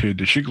beloved Matteo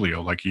De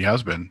Sciglio, like he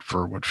has been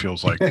for what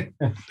feels like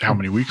how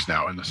many weeks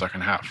now in the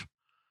second half.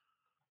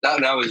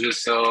 That was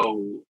just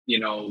so,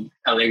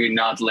 Allegri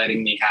not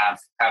letting me have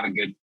a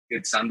good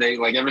Sunday.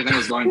 Like, everything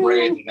was going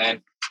great, and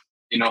then,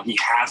 he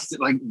has to,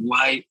 like,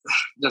 why?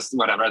 Just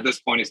whatever. At this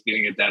point, he's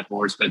beating a dead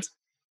horse, but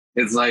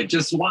it's like,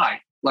 just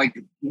why? Like,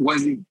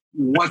 what's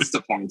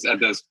the point at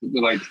this?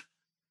 Like,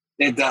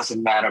 it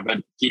doesn't matter. But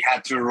he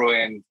had to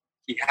ruin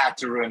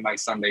my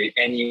Sunday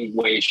any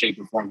way, shape,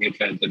 or form he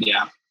could. But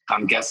yeah,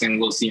 I'm guessing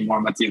we'll see more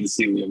Matteo De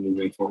Sciglio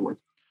moving forward.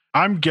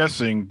 I'm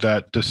guessing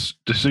that this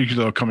De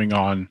Sciglio coming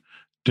on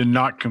did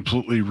not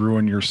completely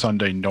ruin your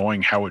Sunday,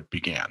 knowing how it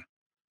began.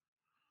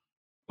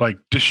 Like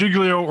De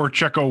Sciglio or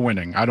Checo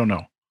winning, I don't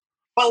know.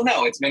 Well,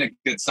 no, it's been a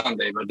good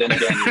Sunday, but then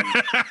again,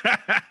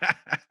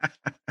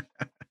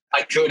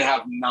 I could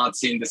have not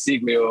seen De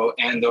Sciglio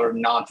and or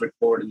not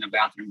record in the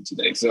bathroom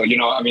today. So,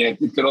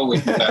 it could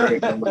always be better.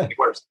 It could be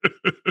worse.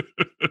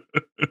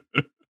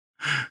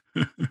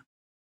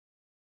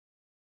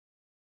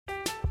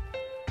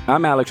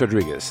 I'm Alex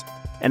Rodriguez.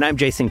 And I'm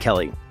Jason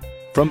Kelly.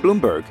 From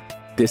Bloomberg,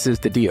 this is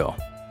The Deal.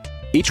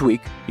 Each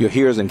week, you'll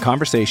hear us in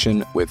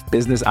conversation with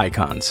business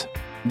icons.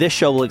 This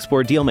show will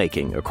explore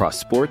deal-making across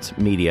sports,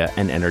 media,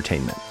 and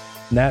entertainment.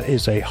 That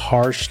is a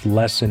harsh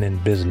lesson in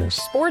business.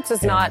 Sports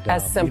is not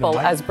as simple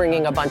as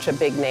bringing a bunch of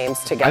big names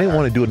together. I didn't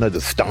want to do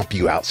another stomp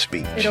you out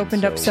speech. It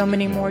opened up so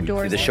many more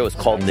doors. The show is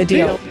called The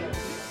Deal.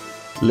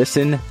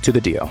 Listen to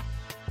The Deal.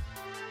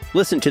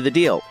 Listen to The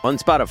Deal on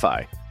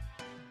Spotify.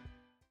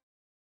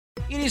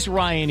 It is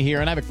Ryan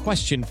here, and I have a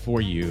question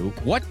for you.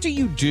 What do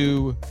you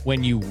do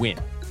when you win?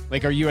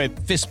 Like, are you a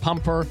fist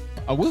pumper?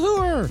 A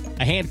woohooer,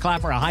 a hand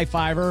clapper, a high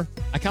fiver.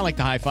 I kind of like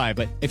the high five,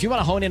 but if you want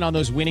to hone in on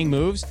those winning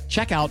moves,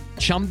 check out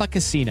Chumba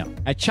Casino.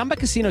 At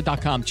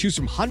ChumbaCasino.com, choose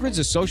from hundreds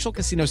of social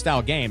casino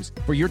style games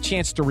for your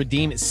chance to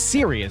redeem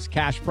serious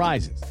cash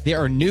prizes. There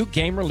are new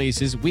game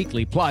releases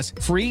weekly, plus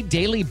free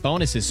daily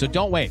bonuses. So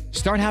don't wait.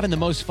 Start having the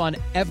most fun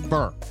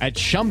ever at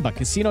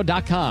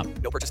ChumbaCasino.com.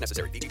 No purchase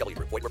necessary. VGW.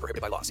 Void where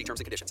prohibited by law. See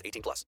terms and conditions.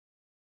 18+.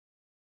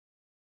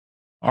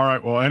 All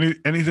right. Well,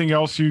 anything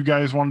else you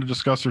guys want to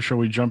discuss, or shall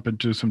we jump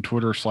into some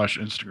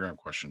Twitter/Instagram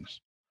questions?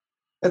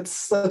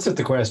 Let's hit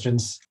the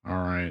questions. All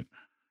right.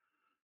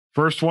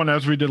 First one,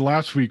 as we did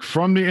last week,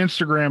 from the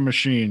Instagram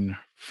machine,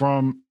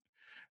 from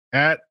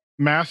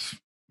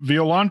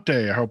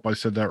 @MassViolante. I hope I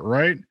said that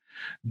right.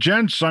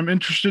 Gents, I'm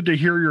interested to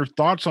hear your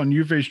thoughts on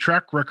Juve's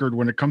track record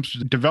when it comes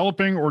to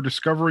developing or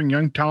discovering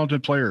young,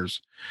 talented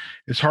players.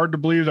 It's hard to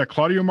believe that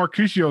Claudio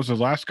Marchisio is the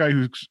last guy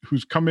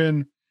who's come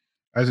in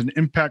as an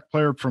impact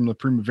player from the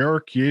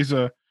Primavera.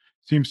 Chiesa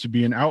seems to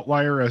be an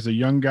outlier as a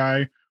young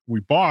guy we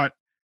bought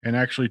and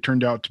actually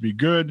turned out to be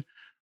good,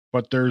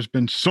 but there's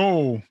been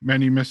so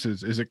many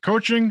misses. Is it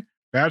coaching,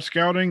 bad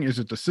scouting? Is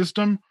it the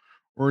system?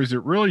 Or is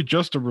it really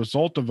just a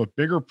result of a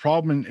bigger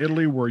problem in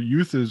Italy where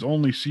youth is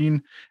only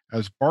seen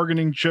as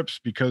bargaining chips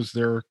because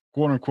they're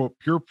quote unquote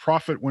pure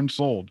profit when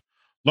sold?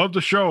 Love the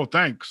show.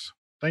 Thanks.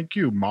 Thank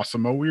you,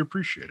 Massimo. We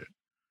appreciate it.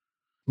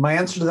 My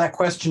answer to that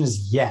question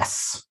is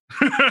yes.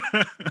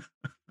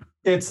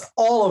 It's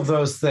all of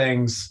those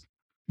things,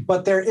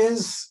 but there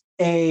is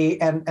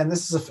and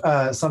this is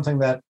something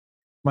that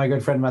my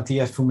good friend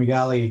Mattia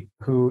Fumigali,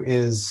 who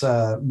is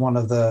one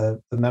of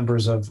the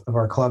members of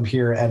our club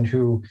here and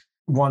who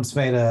once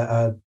made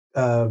a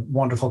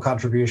wonderful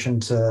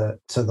contribution to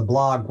the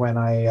blog when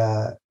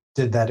I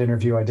did that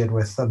interview I did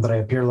with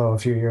Andrea Pirlo a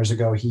few years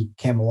ago. He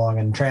came along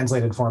and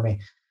translated for me.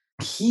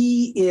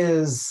 He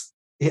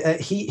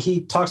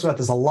talks about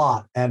this a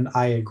lot, and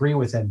I agree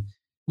with him.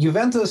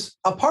 Juventus,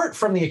 apart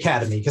from the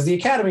academy, because the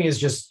academy is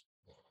just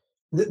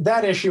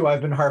that issue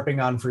I've been harping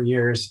on for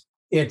years.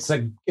 It's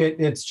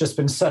just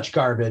been such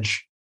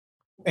garbage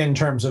in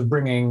terms of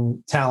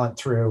bringing talent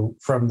through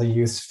from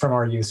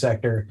our youth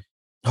sector.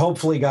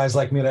 Hopefully guys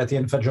like Miretti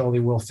and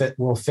Fagioli will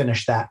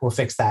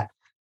fix that,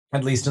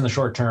 at least in the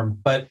short term.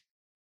 But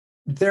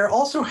there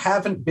also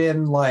haven't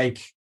been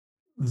like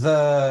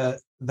the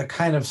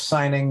kind of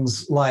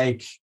signings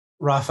like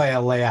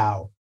Rafael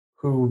Leao,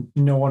 who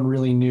no one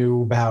really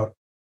knew about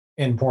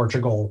in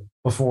Portugal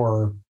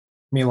before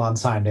Milan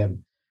signed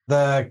him.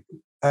 I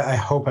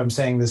hope I'm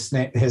saying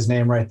his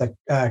name right. The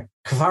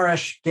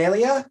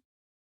Kvaratskhelia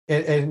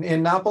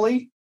in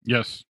Napoli.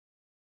 Yes,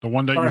 the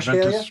one that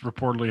Juventus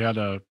reportedly had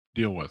a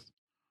deal with.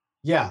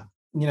 Yeah,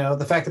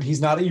 the fact that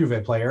he's not a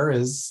Juve player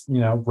is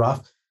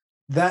rough.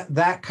 Like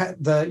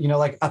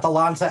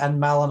Atalanta and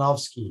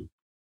Malinovsky,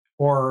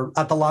 or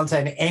Atalanta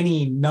and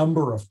any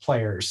number of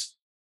players.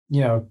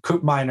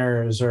 Koop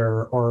Miners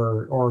or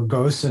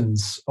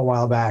Gosens a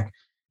while back.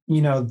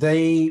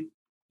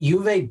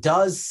 Juve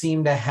does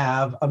seem to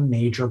have a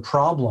major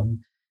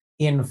problem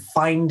in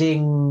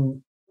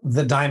finding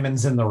the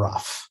diamonds in the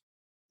rough.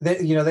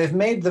 They've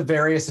made the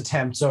various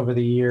attempts over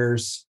the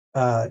years.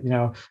 I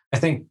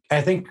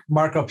think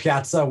Marco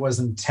Piazza was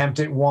an attempt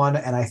at one,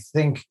 and I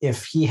think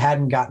if he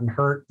hadn't gotten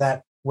hurt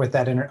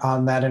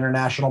on that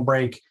international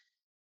break,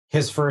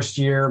 his first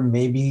year,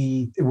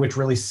 maybe, which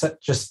really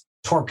just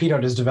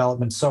torpedoed his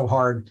development so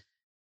hard,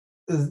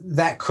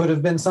 that could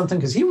have been something,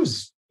 because he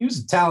was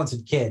a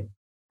talented kid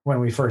when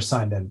we first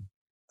signed him.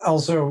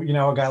 Also,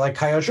 a guy like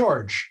Caio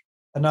Jorge,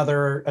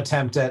 another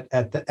attempt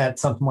at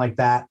something like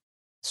that,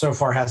 so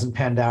far hasn't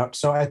panned out.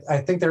 So I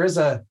think there's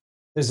a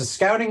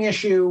scouting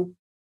issue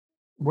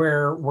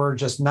where we're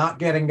just not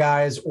getting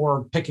guys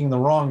or picking the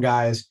wrong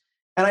guys.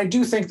 And I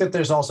do think that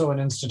there's also an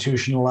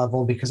institutional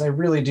level, because I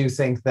really do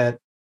think that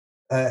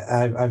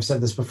I've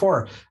said this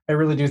before. I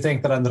really do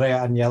think that Andrea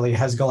Agnelli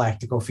has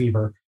Galactico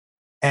fever,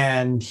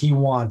 and he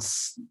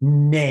wants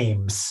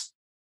names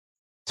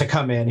to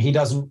come in. He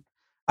doesn't.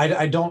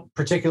 I don't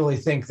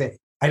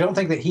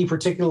think that he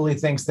particularly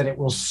thinks that it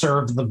will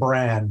serve the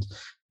brand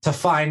to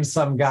find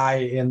some guy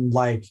in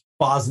like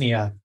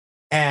Bosnia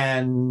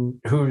and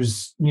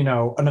who's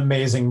an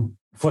amazing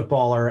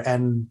footballer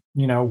and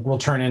will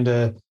turn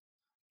into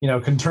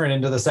can turn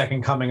into the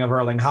second coming of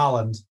Erling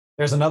Haaland.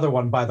 There's another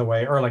one, by the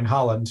way, Erling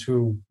Haaland,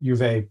 who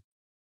Juve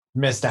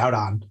missed out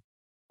on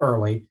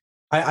early.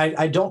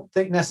 I don't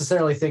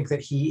necessarily think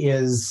that he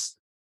is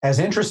as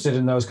interested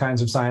in those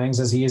kinds of signings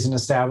as he is in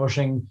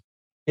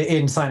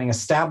signing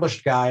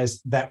established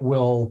guys that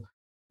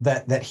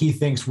he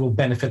thinks will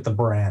benefit the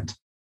brand.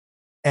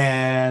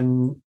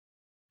 And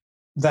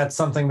that's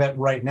something that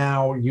right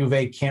now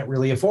Juve can't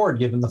really afford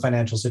given the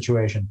financial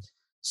situation.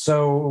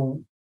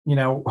 So,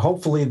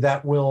 hopefully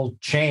that will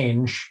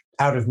change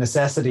out of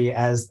necessity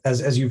as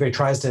Juve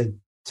tries to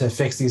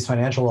fix these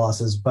financial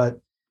losses. But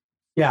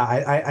yeah,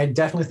 I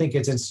definitely think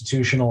it's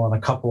institutional on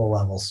a couple of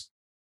levels.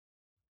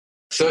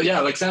 So yeah,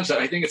 like Sam said,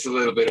 I think it's a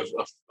little bit of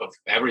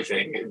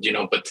everything,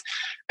 but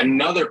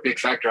another big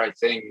factor, I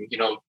think,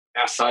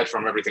 aside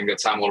from everything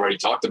that Sam already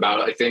talked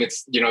about, I think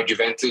it's,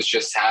 Juventus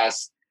just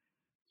has,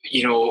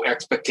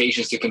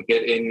 expectations to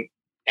compete in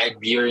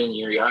year in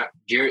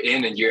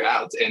and year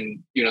out.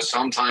 And,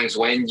 sometimes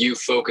when you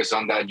focus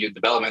on that youth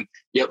development,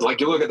 you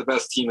look at the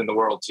best team in the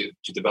world to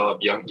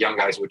develop young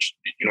guys, which,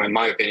 in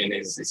my opinion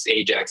is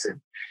Ajax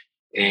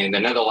and the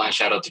Netherlands.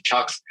 Shout out to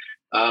Chucks.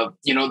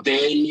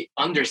 They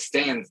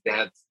understand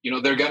that,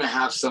 they're going to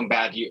have some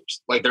bad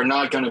years. Like, they're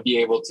not going to be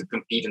able to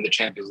compete in the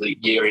Champions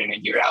League year in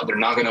and year out. They're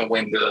not going to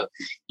win the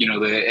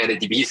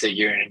Eredivisie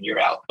year in and year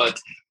out. But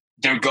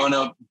they're going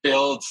to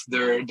build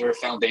their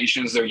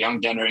foundations, their young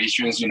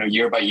generations,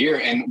 year by year.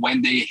 And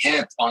when they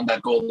hit on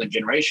that golden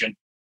generation,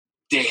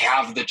 they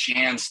have the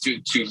chance to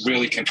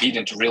really compete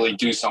and to really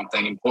do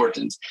something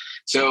important.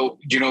 So,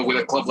 with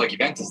a club like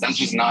Juventus, that's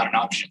just not an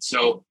option.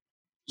 So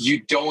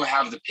you don't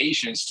have the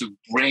patience to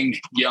bring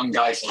young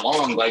guys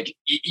along. Like,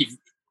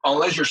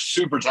 unless you're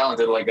super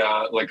talented, like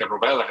a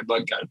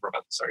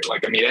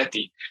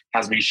Miretti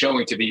has been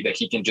showing to be, that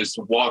he can just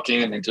walk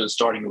into the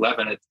starting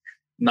 11 at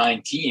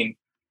 19.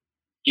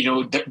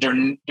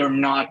 They're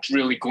not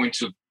really going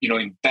to,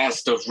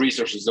 invest those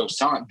resources,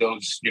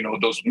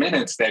 those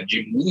minutes that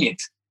you need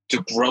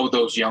to grow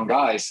those young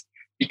guys,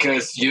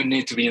 because you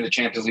need to be in the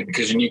Champions League,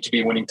 because you need to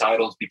be winning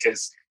titles,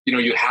 because,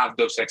 you have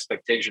those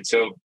expectations.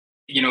 So,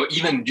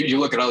 even you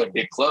look at other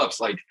big clubs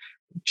like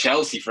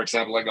Chelsea, for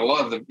example, like a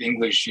lot of the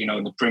English,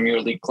 the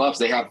Premier League clubs,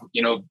 they have,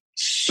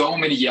 so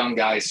many young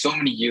guys, so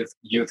many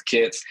youth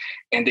kids,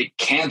 and they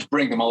can't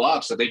bring them all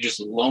up. So they just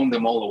loan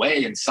them all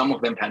away, and some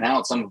of them pan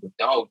out, some of them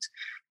don't.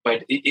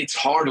 But it's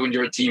hard when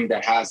you're a team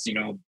that has,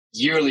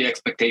 yearly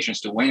expectations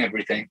to win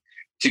everything,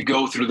 to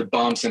go through the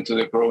bumps and to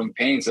the growing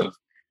pains of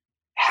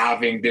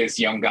having these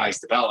young guys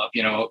develop,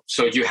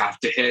 So you have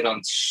to hit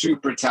on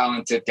super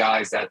talented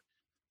guys that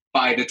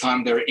by the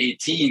time they're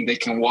 18, they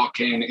can walk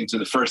into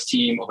the first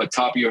team of a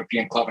top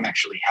European club and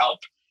actually help.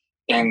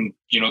 And,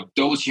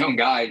 those young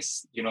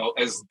guys,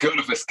 as good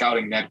of a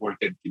scouting network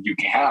that you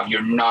can have,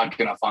 you're not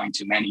going to find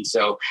too many.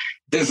 So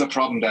this is a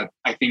problem that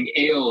I think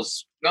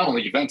ails not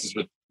only Juventus,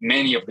 but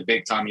many of the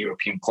big time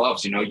European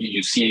clubs.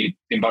 You see it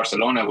in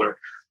Barcelona where,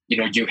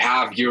 you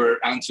have your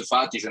Ansu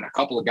Fatis and a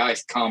couple of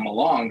guys come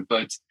along,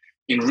 but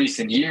in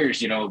recent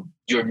years,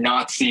 you're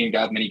not seeing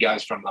that many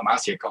guys from La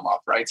Masia come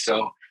up, right?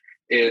 So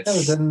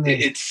is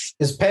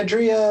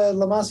Pedri a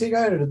La Masia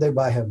guy, or did they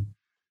buy him?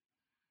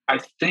 I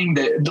think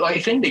they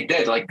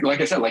did. Like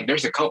I said,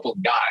 there's a couple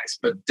of guys,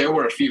 but there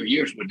were a few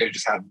years where they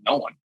just had no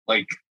one.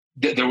 Like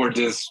there were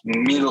this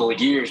middle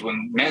years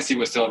when Messi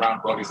was still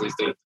around, obviously is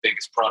the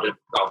biggest product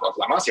of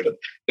La Masia, but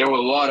there were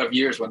a lot of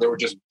years when they were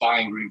just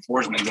buying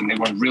reinforcements and they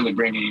weren't really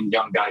bringing in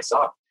young guys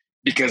up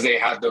because they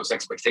had those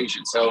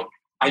expectations. So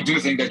I do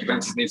think that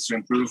Juventus needs to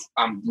improve.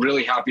 I'm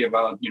really happy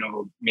about,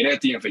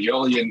 Miretti and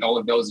Fagioli and all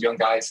of those young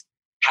guys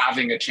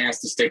having a chance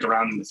to stick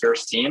around in the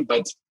first team.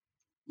 But,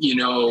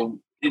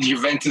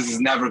 Juventus is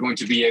never going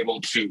to be able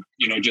to,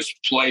 just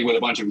play with a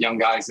bunch of young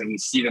guys and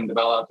see them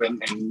develop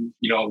and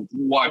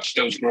watch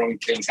those growing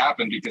things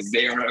happen, because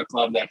they are a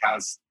club that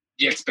has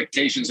the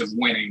expectations of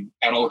winning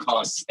at all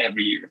costs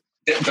every year.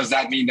 Does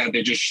that mean that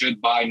they just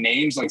should buy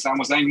names like Sam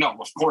was saying? No,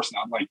 of course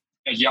not. Like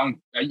a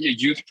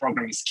youth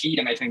program is key,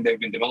 and I think they've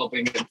been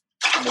developing it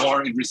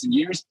more in recent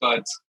years.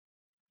 But,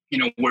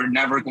 we're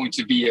never going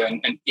to be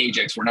an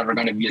Ajax. We're never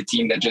going to be a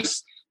team that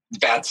just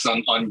bets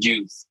on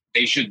youth.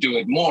 They should do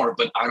it more,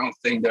 but I don't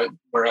think that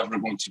we're ever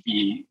going to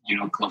be,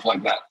 a club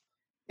like that.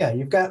 Yeah,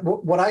 you've got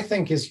what I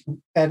think is,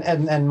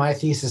 and my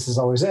thesis is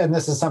always, and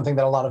this is something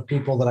that a lot of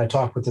people that I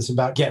talk with this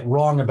about get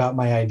wrong about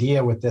my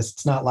idea with this.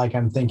 It's not like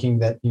I'm thinking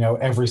that,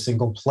 every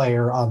single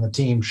player on the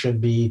team should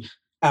be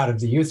out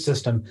of the youth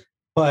system,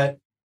 but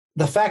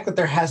the fact that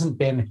there hasn't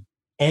been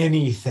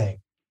anything,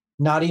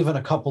 not even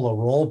a couple of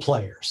role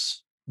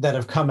players that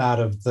have come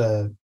out of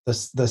the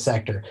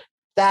sector,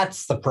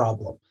 that's the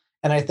problem.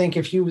 And I think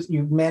if you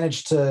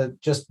manage to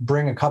just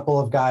bring a couple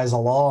of guys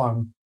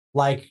along,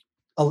 like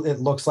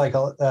it looks like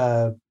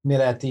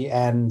Miretti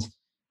and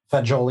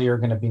Fagioli are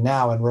going to be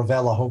now, and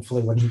Rovella,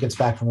 hopefully when he gets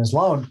back from his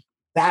loan,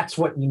 that's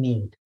what you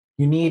need.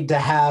 You need to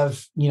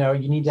have, your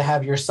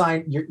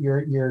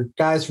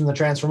guys from the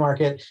transfer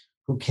market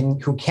who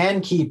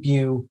can keep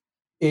you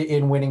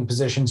in winning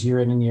positions year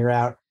in and year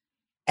out,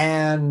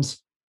 and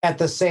at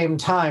the same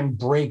time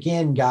break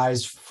in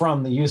guys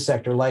from the youth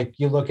sector. Like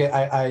you look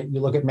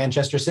at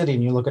Manchester City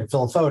and you look at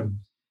Phil Foden.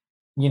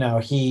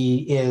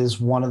 He is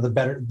one of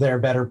their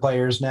better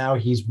players now.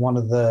 He's one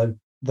of the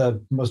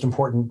most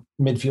important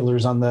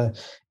midfielders on the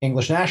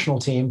English national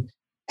team,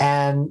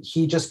 and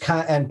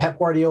and Pep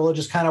Guardiola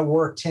just kind of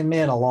worked him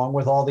in along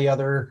with all the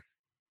other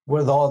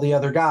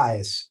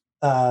guys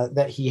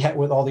that he had,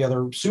 with all the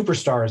other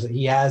superstars that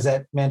he has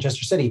at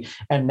Manchester City,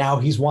 and now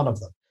he's one of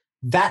them.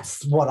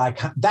 That's what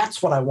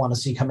I want to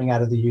see coming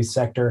out of the youth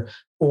sector,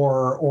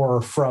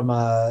 or from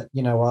a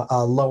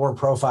lower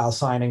profile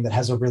signing that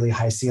has a really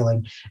high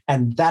ceiling.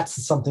 And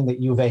that's something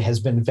that Juve has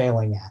been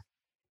failing at.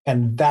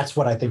 And that's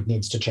what I think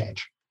needs to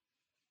change.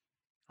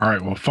 All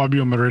right. Well,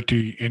 Fabio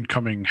Miretti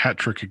incoming hat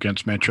trick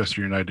against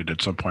Manchester United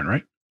at some point,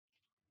 right?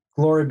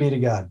 Glory be to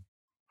God.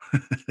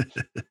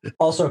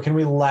 Also, can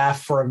we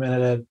laugh for a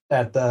minute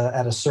at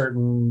a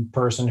certain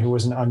person who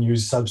was an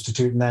unused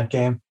substitute in that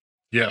game?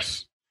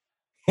 Yes.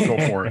 Go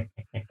for it.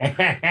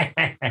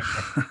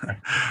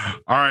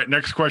 All right.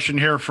 Next question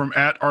here from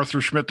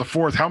 @ArthurSchmidt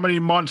IV. How many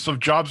months of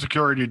job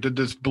security did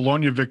this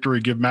Bologna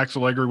victory give Max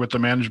Allegri with the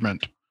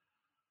management?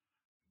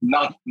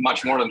 Not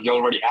much more than he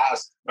already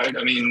asked, right?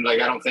 I mean,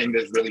 like, I don't think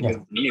there's really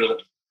been needed.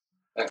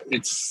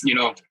 It's,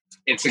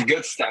 it's a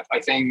good step. I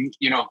think,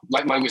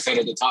 like we said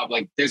at the top,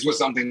 like, this was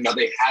something that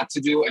they had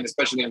to do. And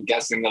especially, I'm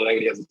guessing,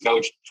 Allegri as a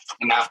coach,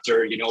 and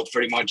after,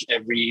 pretty much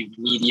every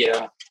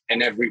media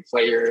and every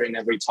player and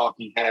every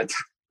talking head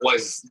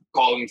was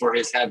calling for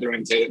his head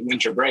during the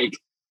winter break,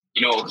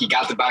 he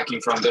got the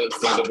backing from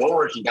the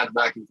board. He got the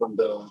backing from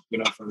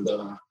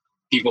the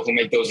people who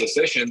make those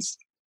decisions.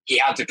 He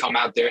had to come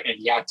out there and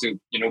he had to,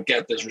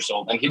 get this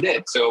result, and he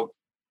did. So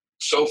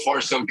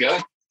far, so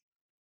good.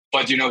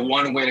 But,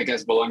 one win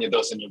against Bologna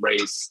doesn't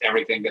erase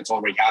everything that's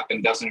already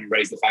happened, doesn't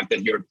erase the fact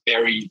that you're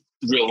very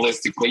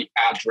realistically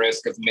at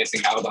risk of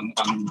missing out on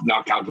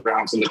knockout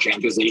rounds in the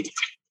Champions League.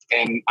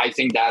 And I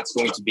think that's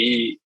going to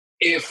be,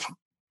 if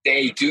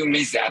they do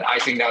miss that, I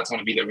think that's going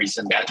to be the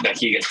reason that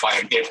he gets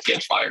fired, if he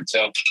gets fired.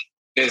 So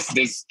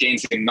this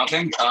gains him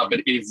nothing.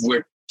 But if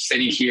we're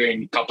sitting here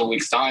in a couple of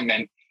weeks' time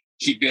and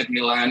he beat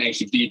Milan and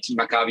he beat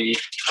Maccabi,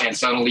 and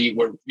suddenly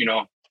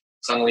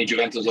suddenly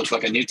Juventus looks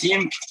like a new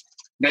team,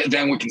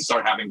 then we can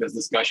start having this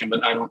discussion.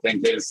 But I don't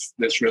think this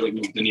really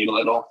moved the needle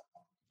at all.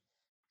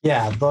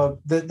 Yeah,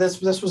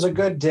 this was a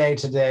good day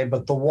today,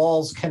 but the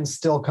walls can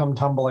still come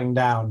tumbling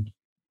down.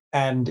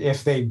 And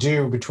if they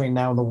do between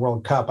now and the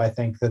World Cup, I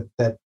think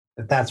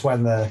that's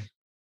when the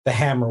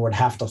hammer would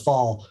have to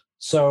fall.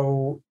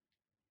 So,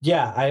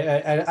 yeah,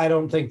 I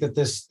don't think that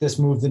this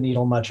moved the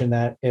needle much in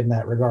that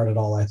regard at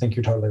all. I think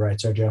you're totally right,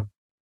 Sergio.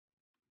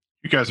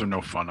 You guys are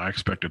no fun. I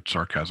expected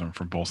sarcasm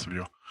from both of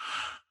you.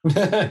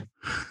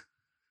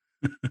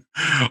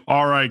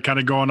 All right, kind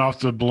of going off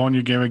the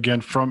Bologna game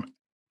again from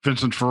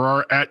Vincent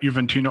Ferrar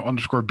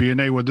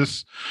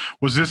 @Juventino_BNA.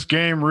 Was this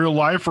game real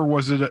life, or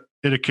was it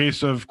a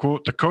case of,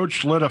 quote, the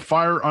coach lit a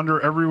fire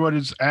under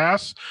everybody's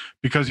ass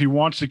because he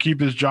wants to keep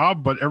his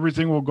job, but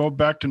everything will go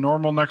back to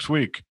normal next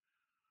week?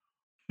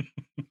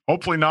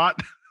 Hopefully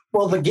not.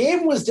 Well, the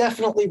game was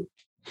definitely,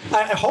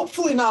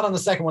 hopefully not on the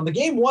second one. The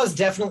game was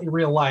definitely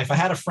real life. I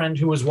had a friend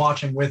who was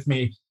watching with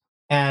me,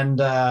 and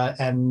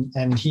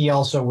he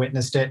also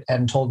witnessed it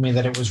and told me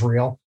that it was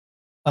real.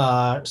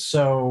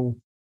 So,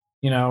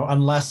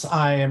 unless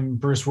I am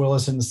Bruce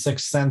Willis in The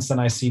Sixth Sense and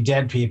I see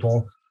dead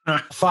people.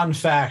 Fun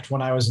fact,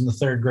 when I was in the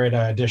third grade,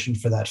 I auditioned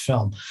for that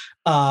film.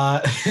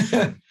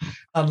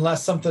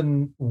 Unless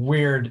something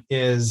weird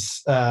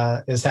is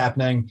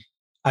happening,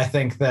 I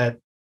think that,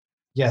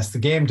 yes, the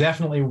game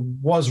definitely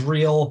was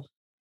real.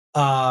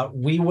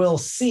 We will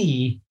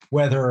see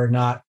whether or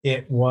not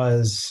it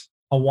was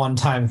a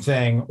one-time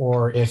thing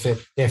or if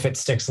it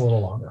sticks a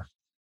little longer.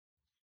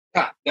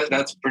 Yeah,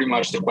 that's pretty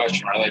much the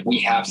question, right? Like, we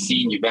have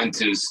seen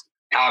Juventus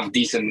have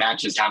decent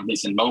matches, have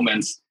decent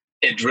moments.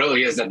 It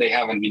really is that they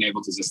haven't been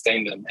able to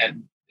sustain them.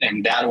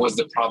 And that was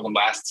the problem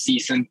last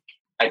season.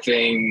 I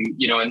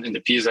think, in the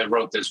piece I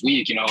wrote this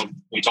week,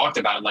 we talked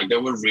about it. Like, there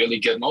were really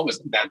good moments.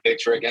 That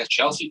victory against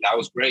Chelsea, that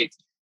was great.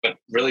 But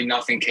really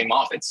nothing came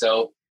off it.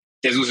 So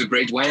this was a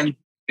great win.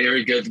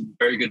 Very good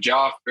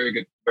job. Very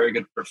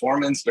good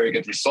performance. Very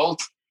good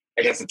result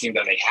against a team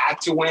that they had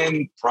to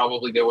win.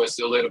 Probably there was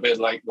a little bit,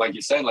 like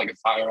you said, like a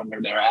fire under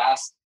their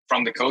ass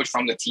from the coach,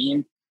 from the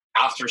team.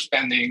 After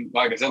spending,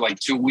 like I said, like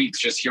 2 weeks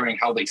just hearing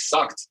how they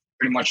sucked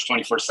pretty much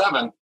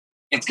 24/7,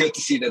 it's good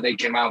to see that they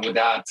came out with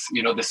that,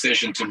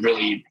 decision to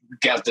really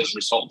get this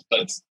result.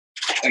 But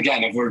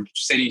again, if we're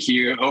sitting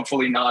here,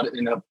 hopefully not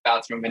in a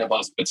bathroom in a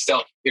bus, but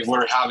still, if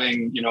we're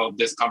having,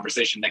 this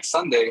conversation next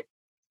Sunday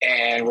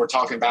and we're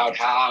talking about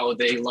how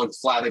they looked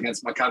flat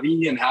against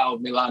Maccabi and how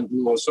Milan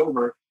blew us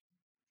over,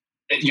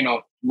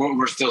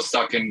 we're still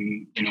stuck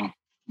in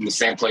the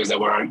same place that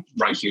we're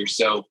right here.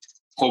 So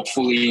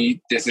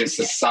hopefully this is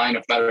a sign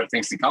of better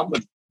things to come.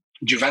 But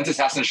Juventus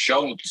hasn't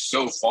shown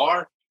so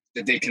far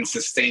that they can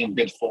sustain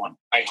good form.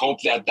 I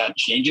hope that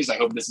changes. I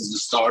hope this is the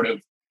start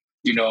of,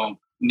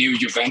 new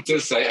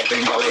Juventus. I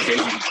think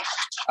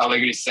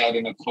Allegri said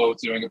in a quote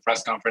during a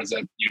press conference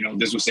that,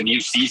 this was a new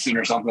season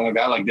or something like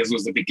that. Like, this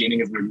was the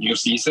beginning of their new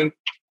season.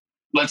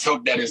 Let's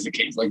hope that is the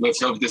case. Like,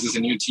 let's hope this is a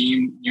new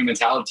team, new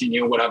mentality,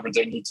 new whatever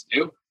they need to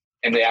do.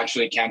 And they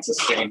actually can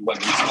sustain what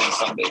we saw on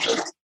Sunday.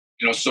 But,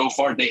 so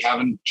far they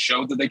haven't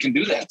showed that they can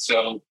do that.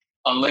 So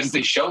unless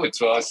they show it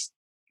to us,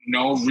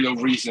 no real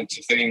reason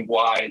to think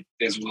why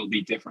this will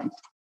be different.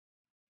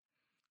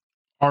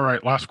 All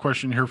right, last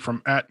question here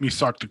from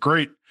 @Misak the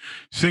Great.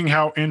 Seeing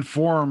how in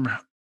form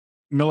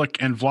Milik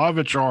and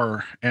Vlahovic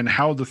are and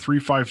how the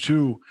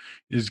 3-5-2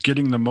 is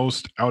getting the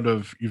most out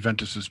of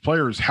Juventus's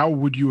players, how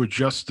would you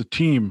adjust the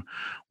team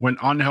when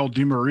Angel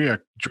Di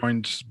Maria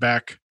joins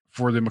back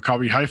for the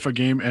Maccabi Haifa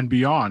game and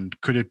beyond?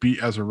 Could it be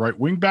as a right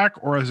wing back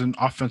or as an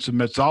offensive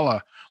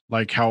mezzala,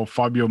 like how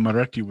Fabio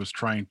Moretti was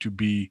trying to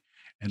be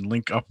and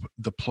link up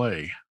the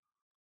play?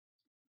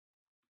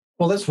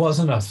 Well, this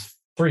wasn't a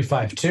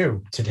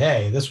 3-5-2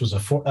 today. This was a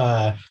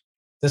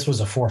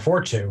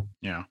 4-4-2.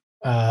 Yeah.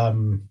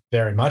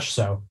 Very much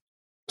so.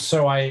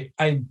 So I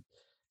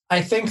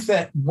think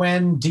that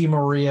when Di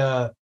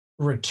Maria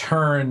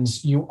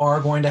returns, you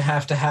are going to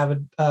have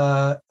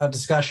a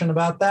discussion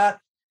about that.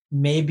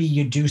 Maybe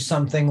you do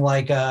something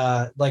like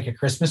a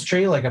Christmas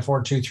tree, like a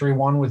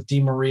 4-2-3-1 with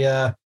Di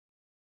Maria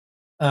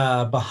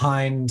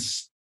behind,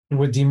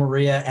 with Di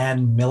Maria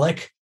and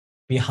Milik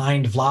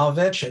behind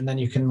Vlahovic, and then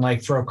you can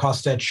like throw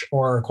Kostic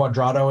or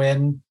Cuadrado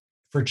in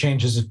for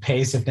changes of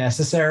pace if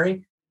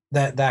necessary.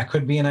 That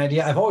could be an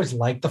idea. I've always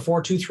liked the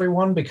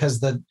 4-2-3-1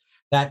 because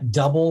that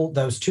double,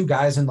 those two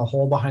guys in the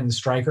hole behind the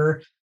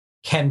striker,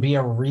 can be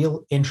a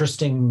real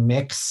interesting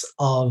mix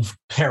of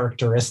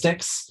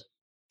characteristics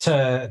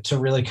to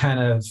really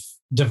kind of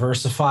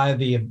diversify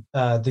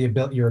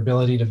your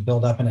ability to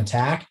build up an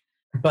attack.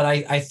 But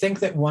I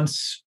think that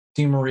once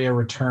Di Maria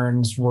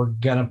returns, we're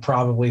gonna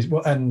probably,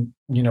 and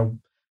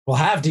we'll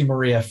have Di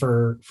Maria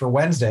for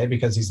Wednesday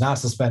because he's not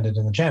suspended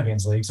in the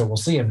Champions League, so we'll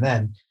see him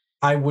then.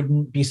 I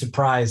wouldn't be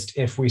surprised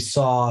if we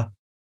saw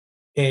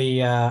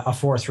a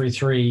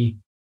 4-3-3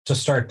 to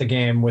start the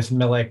game with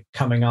Milik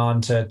coming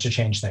on to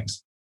change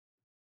things.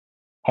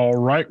 All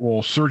right.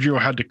 Well, Sergio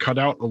had to cut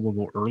out a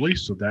little early,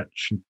 so that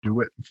should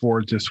do it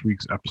for this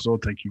week's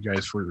episode. Thank you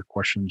guys for your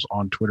questions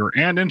on Twitter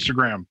and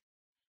Instagram.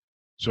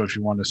 So if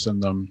you want to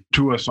send them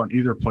to us on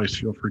either place,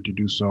 feel free to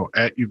do so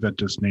at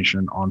Juventus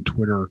Nation on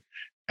Twitter,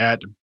 at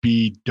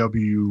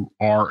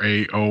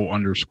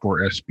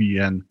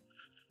BWRAO_SBN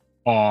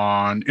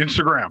on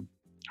Instagram.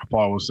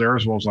 Follow us there,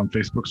 as well as on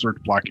Facebook. Search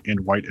Black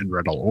and White and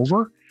Red all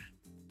over.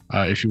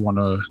 If you want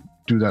to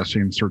do that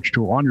same search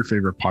tool on your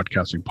favorite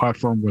podcasting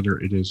platform, whether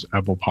it is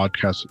Apple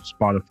Podcasts,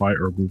 Spotify,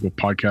 or Google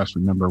Podcasts,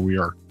 remember we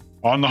are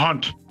on the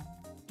hunt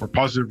for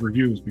positive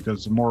reviews,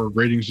 because the more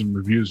ratings and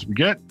reviews we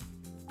get,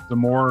 the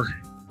more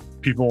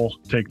people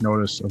take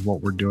notice of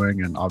what we're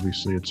doing. And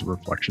obviously it's a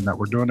reflection that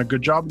we're doing a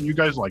good job and you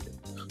guys like it.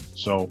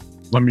 So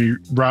let me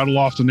rattle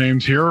off the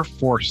names here.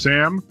 For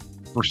Sam,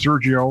 for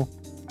Sergio,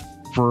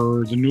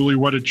 for the newly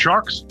wedded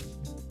Chucks,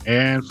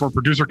 and for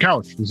producer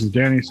Couch. This is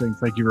Danny saying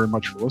thank you very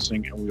much for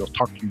listening, and we'll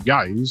talk to you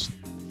guys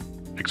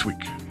next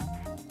week.